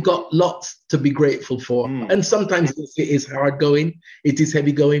 you've got lots to be grateful for. And sometimes it is hard going, it is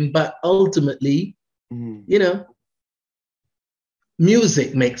heavy going, but ultimately,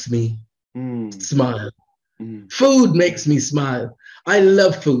 music makes me smile. Food makes me smile. I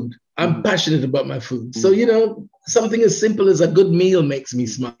love food. I'm passionate about my food. So, something as simple as a good meal makes me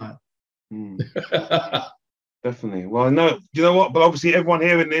smile. Definitely. Well, no, you know what? But obviously, everyone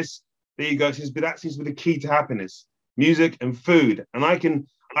hearing this, there you go. That seems to be the key to happiness: music and food. And I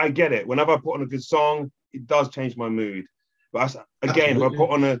get it. Whenever I put on a good song, it does change my mood. But again, if I put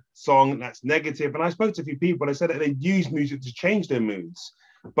on a song that's negative, and I spoke to a few people, they said that they use music to change their moods.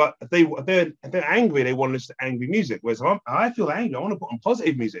 But if they're angry, they want to listen to angry music. Whereas I feel angry, I want to put on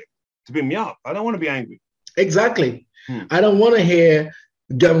positive music to bring me up. I don't want to be angry. Exactly. I don't want to hear,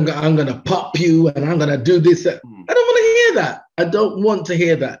 I'm going to pop you and I'm going to do this. I don't want to hear that. I don't want to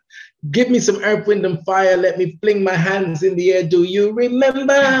hear that. Give me some Earth, Wind and Fire. Let me fling my hands in the air. Do you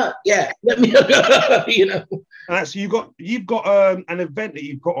remember? Yeah. Let me, And actually, you've got an event that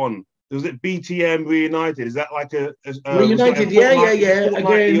you put on. Was it BTM Reunited? Is that like a Reunited? Yeah.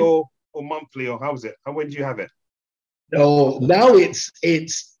 Fortnightly or monthly, or how is it? When do you have it? Oh, now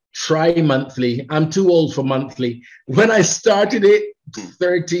it's tri-monthly. I'm too old for monthly. When I started it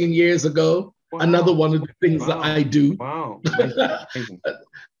 13 years ago, another one of the things that I do. Wow.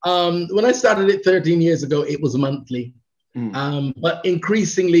 When I started it 13 years ago, it was monthly. But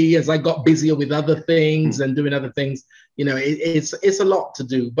increasingly, as I got busier with other things and doing other things, it's a lot to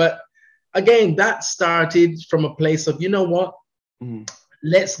do. But again, that started from a place of,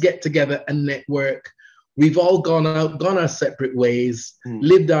 let's get together and network. We've all gone our separate ways,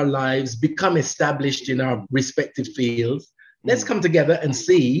 lived our lives, become established in our respective fields. Let's come together and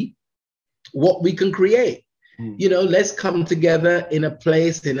see what we can create. Let's come together in a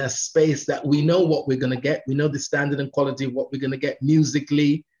place, in a space that we know what we're going to get. We know the standard and quality of what we're going to get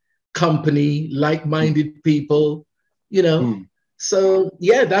musically, company, like-minded people, So,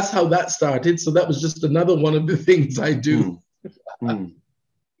 yeah, that's how that started. So that was just another one of the things I do. Well,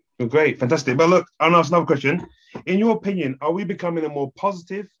 great, fantastic. But look, I'll ask another question. In your opinion, are we becoming a more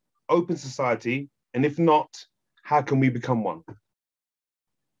positive, open society? And if not, how can we become one?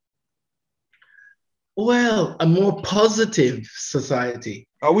 Well, a more positive society.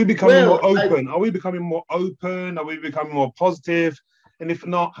 Are we becoming more open? Are we becoming more open? Are we becoming more positive? And if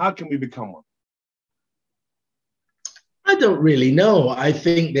not, how can we become one? I don't really know. I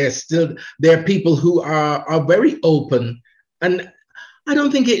think there are people who are very open, and I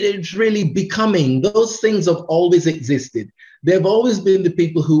don't think it's really becoming. Those things have always existed. There have always been the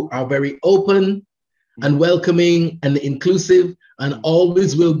people who are very open and welcoming and inclusive, and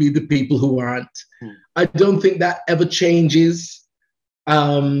always will be the people who aren't. I don't think that ever changes.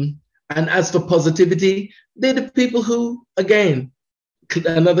 And as for positivity, they're the people who, again,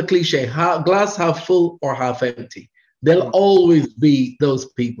 another cliche, glass half full or half empty. There'll always be those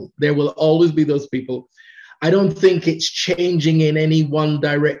people. There will always be those people. I don't think it's changing in any one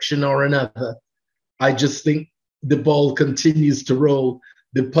direction or another. I just think the ball continues to roll.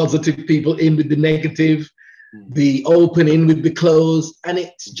 The positive people in with the negative, the open in with the closed, and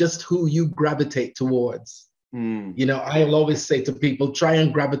it's just who you gravitate towards. I'll always say to people, try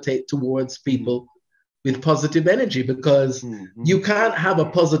and gravitate towards people with positive energy, because you can't have a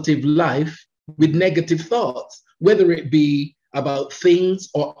positive life with negative thoughts, whether it be about things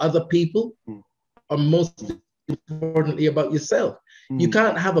or other people, or most importantly about yourself. You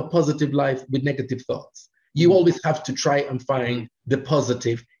can't have a positive life with negative thoughts. You always have to try and find the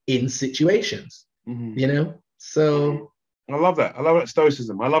positive in situations, you know? So I love that. I love that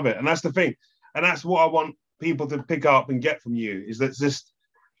stoicism. I love it. And that's the thing. And that's what I want people to pick up and get from you, is that just,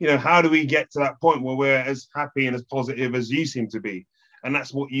 you know, how do we get to that point where we're as happy and as positive as you seem to be? And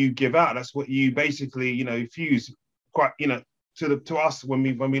that's what you give out. That's what you basically, you know, fuse quite, you know, to us when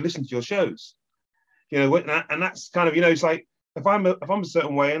we listen to your shows, you know. And that's kind of, you know, it's like, if I'm a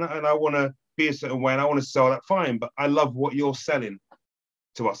certain way and I want to be a certain way and I want to sell that, fine. But I love what you're selling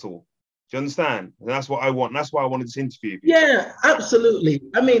to us all. Do you understand? And that's what I want. And that's why I wanted this interview. Yeah, absolutely.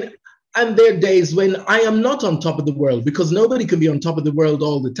 I mean, and there are days when I am not on top of the world, because nobody can be on top of the world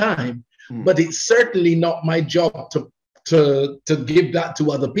all the time. But it's certainly not my job to give that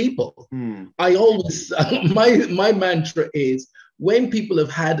to other people. I always, my mantra is, when people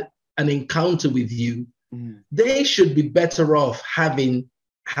have had an encounter with you, they should be better off having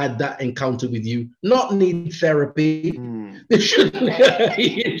had that encounter with you, not need therapy. They shouldn't,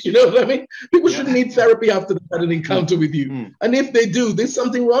 you know what I mean? People shouldn't need therapy after they've had an encounter with you. And if they do, there's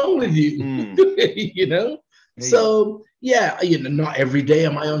something wrong with you, you know? So, yeah, you know, not every day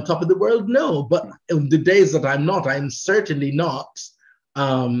am I on top of the world, no, but the days that I'm not, I'm certainly not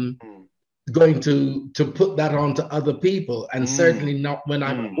going to put that on to other people, and certainly not when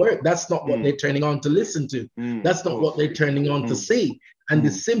I'm at work. That's not what they're turning on to listen to. That's not what they're turning on to see. And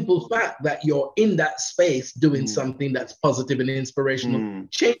the simple fact that you're in that space doing something that's positive and inspirational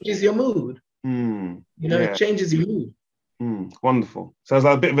changes your mood. You know, it changes your mood. Wonderful. Sounds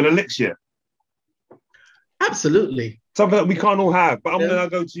like a bit of an elixir. Absolutely. Something that we can't all have. But I'm going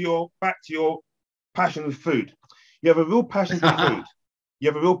to go back to your passion for food. You have a real passion for food. You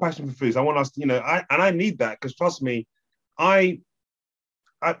have a real passion for foods. I want us, you know, I need that, because trust me,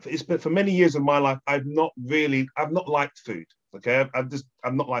 it's been, for many years of my life, I've not liked food. Okay,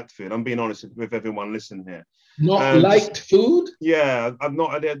 I've not liked food. I'm being honest with everyone listening here. Not liked food? Yeah, I've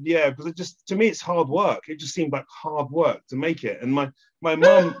not. Yeah, because it just, to me, it's hard work. It just seemed like hard work to make it. And my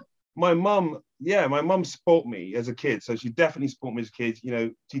mum spoilt me as a kid. So she definitely spoilt me as a kid. You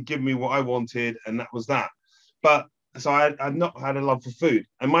know, she'd give me what I wanted, and that was that. But so I've not had a love for food,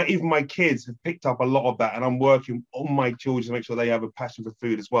 and even my kids have picked up a lot of that. And I'm working on my children to make sure they have a passion for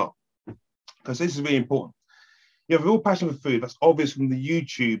food as well, because this is really important. You have a real passion for food. That's obvious from the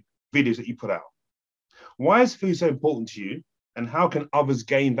YouTube videos that you put out. Why is food so important to you, and how can others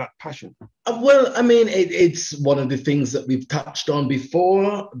gain that passion? Well, I mean, it's one of the things that we've touched on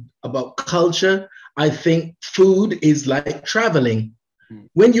before about culture. I think food is like traveling.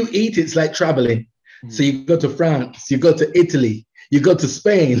 When you eat, it's like traveling. So you go to France, you go to Italy, you go to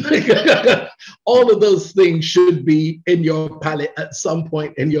Spain. All of those things should be in your palate at some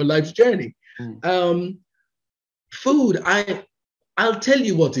point in your life's journey. Food, I'll tell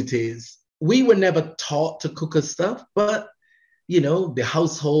you what it is. We were never taught to cook us stuff, but you know, the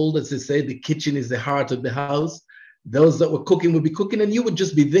household, as they say, the kitchen is the heart of the house. Those that were cooking would be cooking, and you would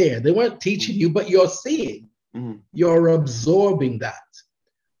just be there. They weren't teaching you, but you're seeing, you're absorbing that.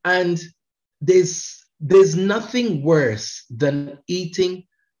 And there's nothing worse than eating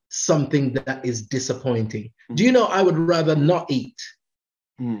something that is disappointing. Do you know, I would rather not eat.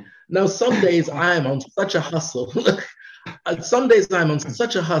 Now, some days I am on such a hustle. Some days I'm on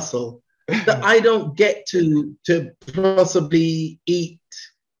such a hustle that I don't get to possibly eat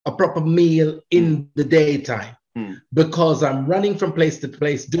a proper meal in the daytime because I'm running from place to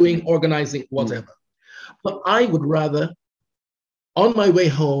place, organizing, whatever. But I would rather, on my way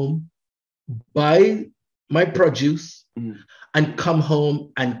home, buy my produce and come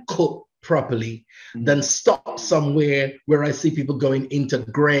home and cook properly than stop somewhere where I see people going into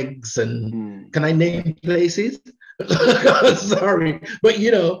Greg's and can I name places? Sorry, but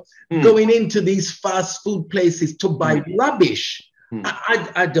you know, going into these fast food places to buy rubbish.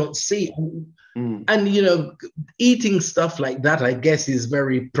 I don't see. And you know, eating stuff like that, I guess, is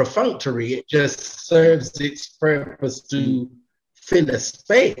very perfunctory. It just serves its purpose to fill a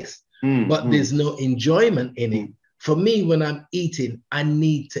space, but there's no enjoyment in it. For me, when I'm eating, I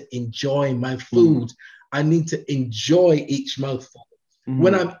need to enjoy my food. I need to enjoy each mouthful.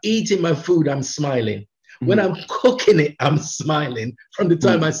 When I'm eating my food, I'm smiling. When I'm cooking it, I'm smiling from the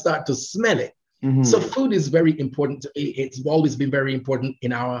time I start to smell it. So food is very important. It's always been very important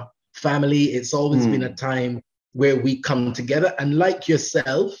in our family. It's always been a time where we come together. And like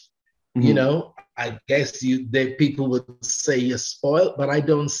yourself, you know, I guess people would say you're spoiled, but I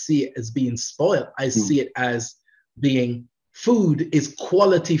don't see it as being spoiled. I see it as being food is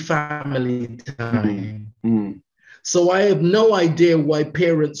quality family time. So I have no idea why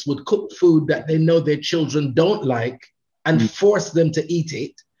parents would cook food that they know their children don't like and force them to eat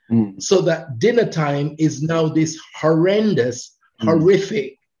it, so that dinner time is now this horrendous,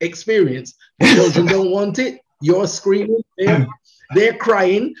 horrific experience. The children don't want it. You're screaming. They're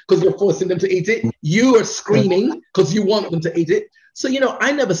crying because you're forcing them to eat it. You are screaming because you want them to eat it. So,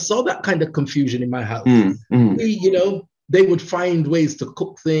 I never saw that kind of confusion in my house. They would find ways to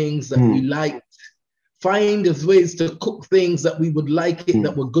cook things that we liked, find ways to cook things that we would like it,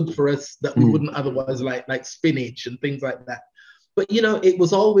 that were good for us, that we wouldn't otherwise like spinach and things like that. But, it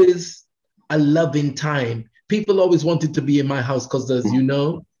was always a loving time. People always wanted to be in my house because, as you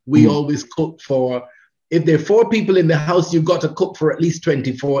know, we always cooked for, if there are 4 people in the house, you've got to cook for at least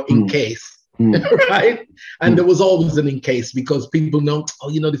 24 in case, right? And there was always an in case, because people know,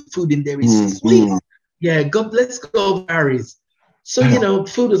 the food in there is sweet. Yeah, God, let's go, Barrie's. So,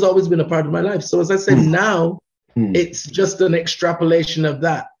 food has always been a part of my life. So as I said, now it's just an extrapolation of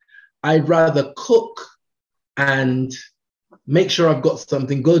that. I'd rather cook and make sure I've got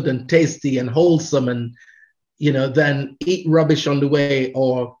something good and tasty and wholesome, and, than eat rubbish on the way,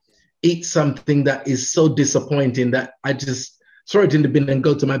 or eat something that is so disappointing that I just throw it in the bin and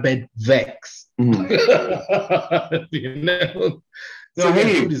go to my bed vexed. So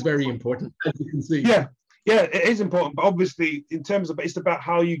food is very important, as you can see. Yeah, it is important. But obviously, in terms of, it's about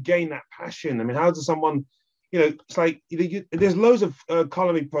how you gain that passion. I mean, how does someone, it's like, there's loads of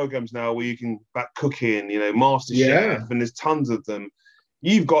culinary programs now where you can, about cooking, Master Chef, and there's tons of them.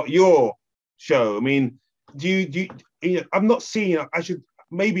 You've got your show. I mean, do you I've not seen,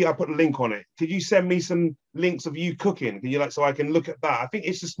 maybe I'll put a link on it. Could you send me some links of you cooking? Can you, so I can look at that? I think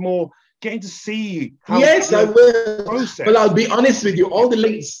it's just more getting to see how. Yes, I will. Process. Well, I'll be honest with you. All the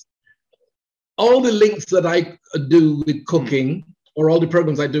links that I do with cooking, or all the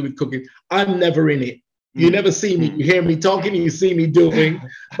programs I do with cooking, I'm never in it. You never see me. You hear me talking, you see me doing.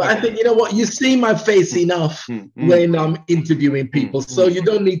 But I think, you see my face enough when I'm interviewing people. So you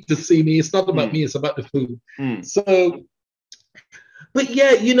don't need to see me. It's not about me, it's about the food. So, but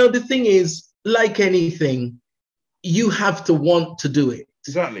yeah, the thing is, like anything, you have to want to do it.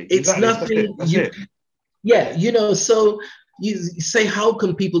 Exactly. It's nothing. That's it. Yeah, so you say, how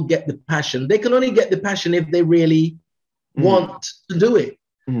can people get the passion? They can only get the passion if they really want to do it.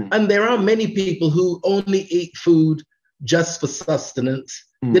 And there are many people who only eat food just for sustenance.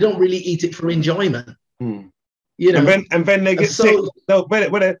 They don't really eat it for enjoyment. And then they get sick. No,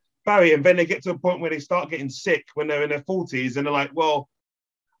 when Barrie, and then they get to a point where they start getting sick when they're in their 40s, and they're like, well,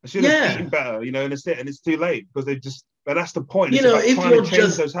 I should have eaten better, and it's too late, because they just. But that's the point. It's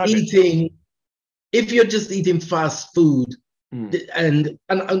if you're just eating fast food, and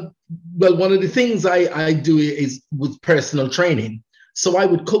well, one of the things I do is with personal training. So I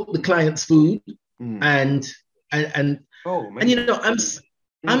would cook the client's food, and I'm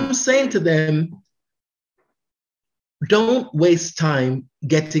saying to them, don't waste time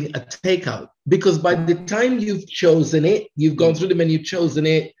getting a takeout, because by the time you've chosen it, you've gone through the menu, chosen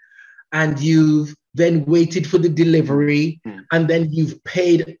it, and you've then waited for the delivery, and then you've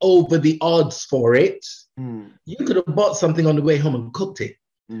paid over the odds for it. You could have bought something on the way home and cooked it.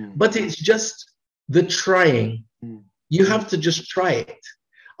 But it's just the trying. You have to just try it.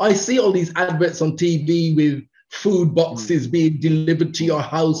 I see all these adverts on TV with food boxes being delivered to your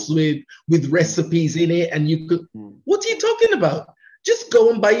house with recipes in it, and you could, what are you talking about? Just go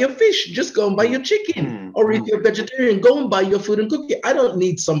and buy your fish, just go and buy your chicken. Or if you're vegetarian, go and buy your food and cook it. I don't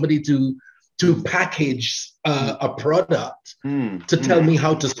need somebody to package a product to tell me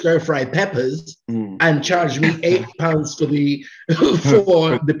how to stir fry peppers and charge me £8 for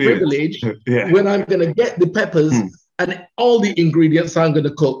the privilege, when I'm going to get the peppers and all the ingredients I'm going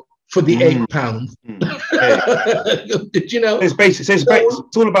to cook for the £8. Did you know?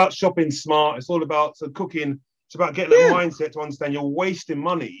 It's all about shopping smart. It's all about cooking. It's about getting that mindset to understand you're wasting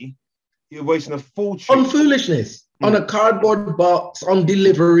money. You're wasting a fortune on foolishness, on a cardboard box, on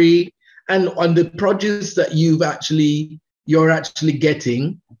delivery, and on the produce that you're actually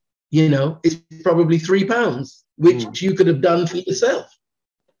getting. It's probably £3, which you could have done for yourself.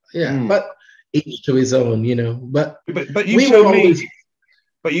 But each to his own. But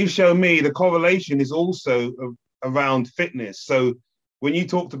you show me the correlation is also around fitness. So when you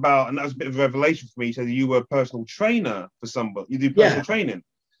talked about, and that was a bit of a revelation for me, you said you were a personal trainer for somebody. You do personal training.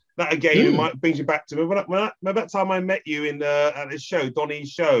 That again might brings you back to remember that time I met you in at this show, Donnie's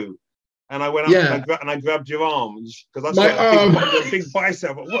show, and I went up and I grabbed your arm because I saw a big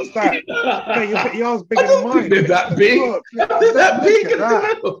bicep. What's that? Hey, your arm's bigger than mine. They're that big. They're that big.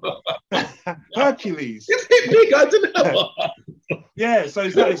 Hercules. Is it big? I don't know. Yeah, so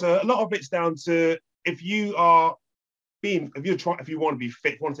exactly. So a lot of it's down to if you want to be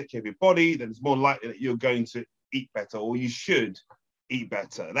fit, want to take care of your body, then it's more likely that you're going to eat better, or you should eat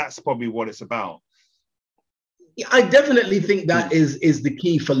better. That's probably what it's about. Yeah, I definitely think that is the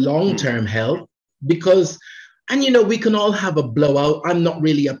key for long-term health, because, and you know, we can all have a blowout. I'm not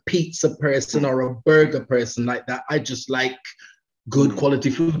really a pizza person or a burger person like that. I just like good quality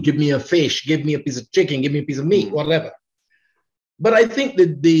food. Give me a fish, give me a piece of chicken, give me a piece of meat, whatever. But I think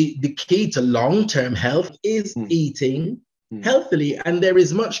that the key to long-term health is eating healthily. And there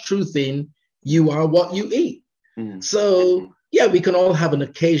is much truth in you are what you eat. So yeah, we can all have an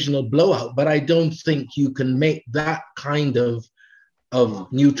occasional blowout, but I don't think you can make that kind of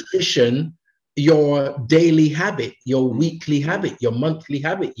nutrition your daily habit, your weekly habit, your monthly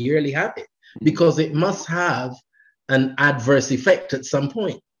habit, yearly habit, because it must have an adverse effect at some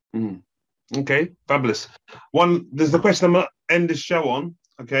point. Okay, fabulous. There's the question I'm going to end the show on,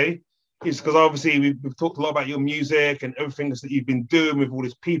 okay, is because obviously we've talked a lot about your music and everything that you've been doing with all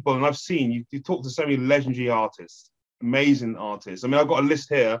these people, and I've seen you talk to so many legendary artists, amazing artists. I mean, I've got a list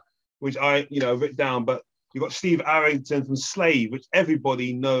here, which I, written down, but you've got Steve Arrington from Slave, which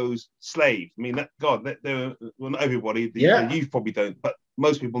everybody knows Slave. I mean, well, not everybody, the youth probably don't, but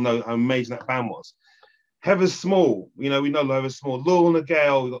most people know how amazing that band was. Heather Small, we know Heather Small, Lorna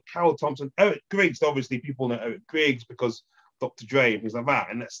Gale, we've got Carol Thompson, Eric Griggs. Obviously, people know Eric Griggs because Dr. Dre and things like that.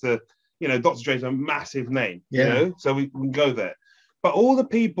 And that's Dr. Dre's a massive name, so we can go there. But all the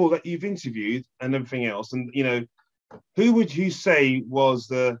people that you've interviewed and everything else, and, who would you say was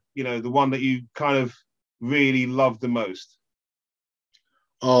the one that you kind of really loved the most?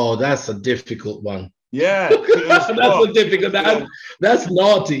 Oh, that's a difficult one. Yeah, that's a difficult. That's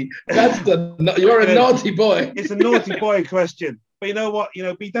naughty. You're a naughty boy. It's a naughty boy question. But you know what?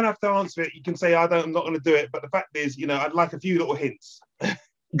 But you don't have to answer it. You can say I'm not going to do it. But the fact is, I'd like a few little hints.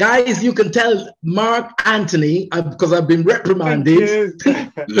 Guys, you can tell Mark Anthony, because I've been reprimanded.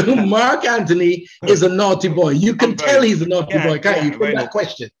 Mark Anthony is a naughty boy. You can tell he's a naughty boy, can't you? From that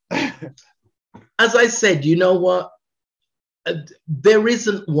question. As I said, you know what? There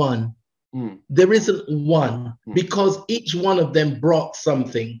isn't one. There isn't one, because each one of them brought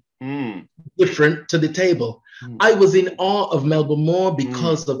something different to the table. I was in awe of Melba Moore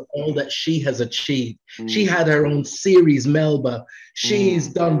because of all that she has achieved. She had her own series, Melba. She's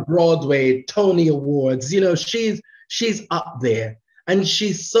done Broadway, Tony Awards. She's up there, and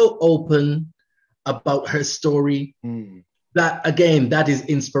she's so open about her story. That, again, that is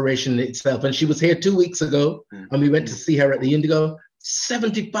inspiration in itself. And she was here 2 weeks ago, and we went to see her at the Indigo.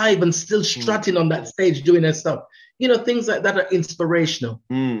 75 and still strutting on that stage doing her stuff. Things like that are inspirational.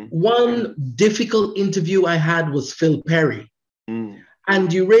 One difficult interview I had was Phil Perry.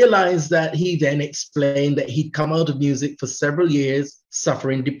 And you realize that he then explained that he'd come out of music for several years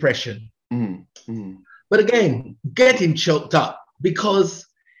suffering depression. But again, getting choked up because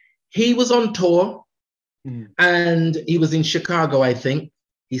he was on tour and he was in Chicago, I think,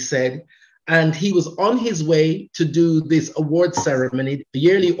 he said. And he was on his way to do this award ceremony, the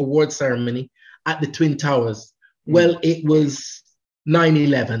yearly award ceremony at the Twin Towers. Well, it was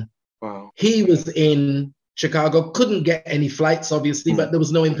 9/11. Wow. He was in Chicago, couldn't get any flights, obviously, but there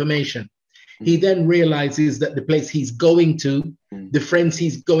was no information. He then realizes that the place he's going to, the friends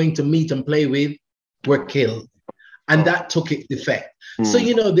he's going to meet and play with were killed. And that took its effect. So,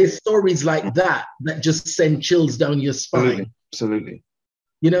 there's stories like that just send chills down your spine. Absolutely.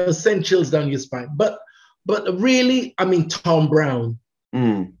 Send chills down your spine. But really, I mean, Tom Brown,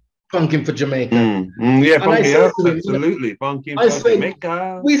 Funkin' for Jamaica. Yeah, absolutely. Funkin' for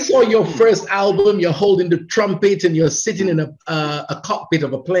Jamaica. We saw your first album, you're holding the trumpet and you're sitting in a cockpit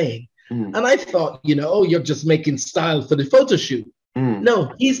of a plane. And I thought, you're just making style for the photo shoot.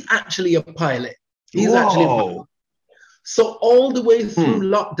 No, he's actually a pilot. He's actually a pilot. So all the way through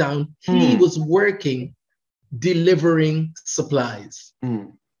lockdown, he was working, delivering supplies.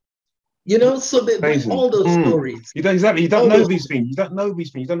 So there's all those stories. You don't know these things. You don't know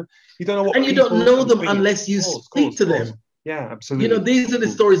these things. You don't know what. And you don't know them unless you speak to them. Yeah, absolutely. These are the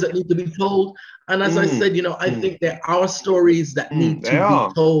stories that need to be told. And as I said, I think there are stories that need to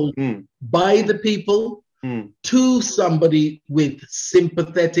be told by the people to somebody with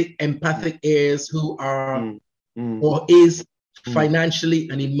sympathetic, empathic ears who are or is financially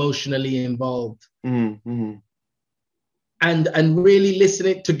and emotionally involved. And really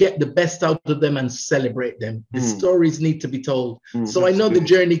listening to get the best out of them and celebrate them. The stories need to be told. So I know the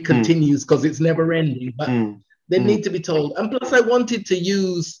journey continues because it's never ending, but they need to be told. And plus, I wanted to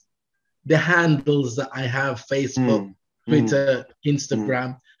use the handles that I have, Facebook, Twitter,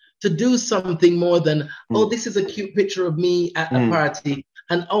 Instagram, to do something more than, this is a cute picture of me at a party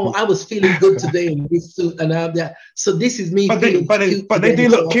and oh, I was feeling good today in this suit and that. So this is me feeling cute. But they do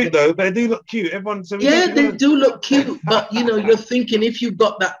look cute though. But they do look cute. Everyone. So yeah, they do look cute. But you know, you're thinking if you've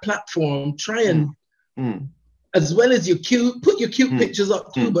got that platform, try and as well as your cute, put your cute pictures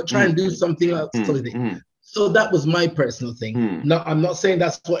up too, but try and do something else with it. So that was my personal thing. No, I'm not saying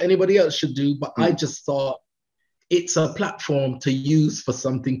that's what anybody else should do, but I just thought it's a platform to use for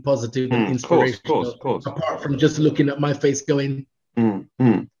something positive and inspirational. Of course. Apart from just looking at my face going,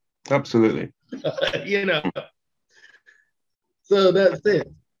 absolutely. You know. So that's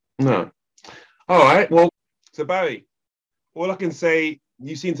it. No. All right. Well, so Barrie, all I can say,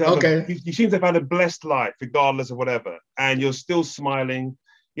 you seem to have you seem to have had a blessed life, regardless of whatever, and you're still smiling.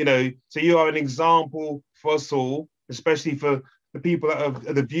 You know, so you are an example for us all, especially for the people that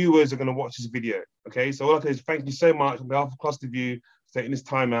are the viewers are going to watch this video. Okay, so all I can say is thank you so much on behalf of Clusterview for taking this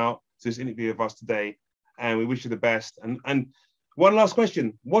time out to this interview with us today, and we wish you the best. And one last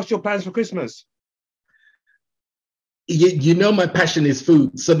question: what's your plans for Christmas? You know my passion is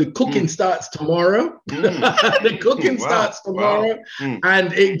food, so the cooking starts tomorrow. The cooking starts tomorrow,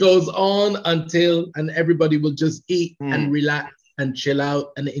 and it goes on until everybody will just eat and relax and chill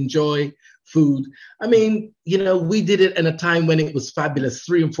out and enjoy food. I mean, you know, we did it in a time when it was fabulous,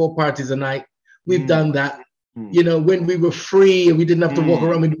 3 and 4 parties a night. We've done that. You know, when we were free and we didn't have to walk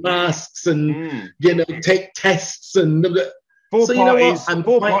around with masks and you know, take tests and Four so parties, you know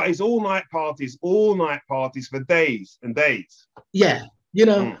four parties, all night parties for days and days. Yeah, you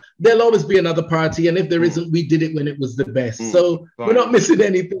know, there'll always be another party, and if there isn't, we did it when it was the best. So we're not missing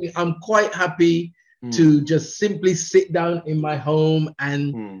anything. I'm quite happy to just simply sit down in my home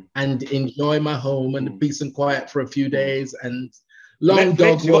and enjoy my home and the peace and quiet for a few days and long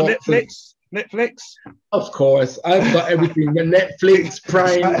dog walks. Netflix? Of course, I've got everything. Netflix,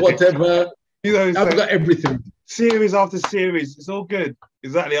 Prime, whatever. You know, I've got everything. Series after series, it's all good.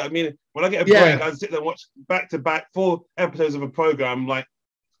 Exactly. I mean, when I get a break, I sit there and watch back to back 4 episodes of a program. Like,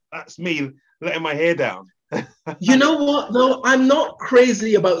 that's me letting my hair down. You know what? No, I'm not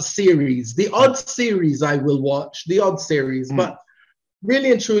crazy about series. The odd series I will watch, but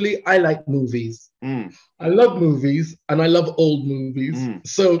really and truly, I like movies. I love movies and I love old movies.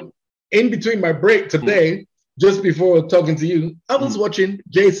 So in between my break today, just before talking to you, I was watching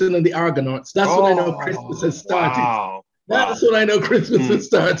Jason and the Argonauts. That's when I know Christmas has started. Wow. That's when I know Christmas has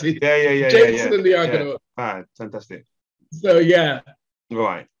started. Yeah. Jason and the Argonauts. Man, fantastic. So yeah.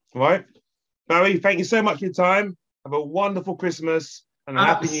 Right. Barrie, thank you so much for your time. Have a wonderful Christmas and a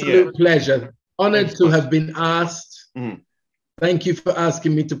happy New Year. Absolute pleasure. Honored to have been asked. Thank you for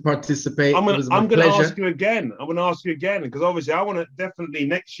asking me to participate. I'm going to ask you again. Because obviously I want to definitely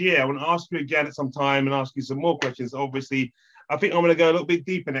next year, I want to ask you again at some time and ask you some more questions. Obviously, I think I'm going to go a little bit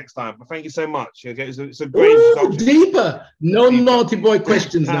deeper next time. But thank you so much. Okay, it's a great introduction. Deeper. No naughty boy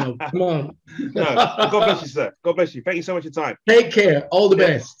questions now. Come on. No, God bless you, sir. God bless you. Thank you so much for your time. Take care. All the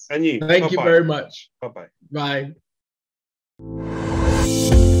best. And you. Thank you very much. Bye-bye. Bye.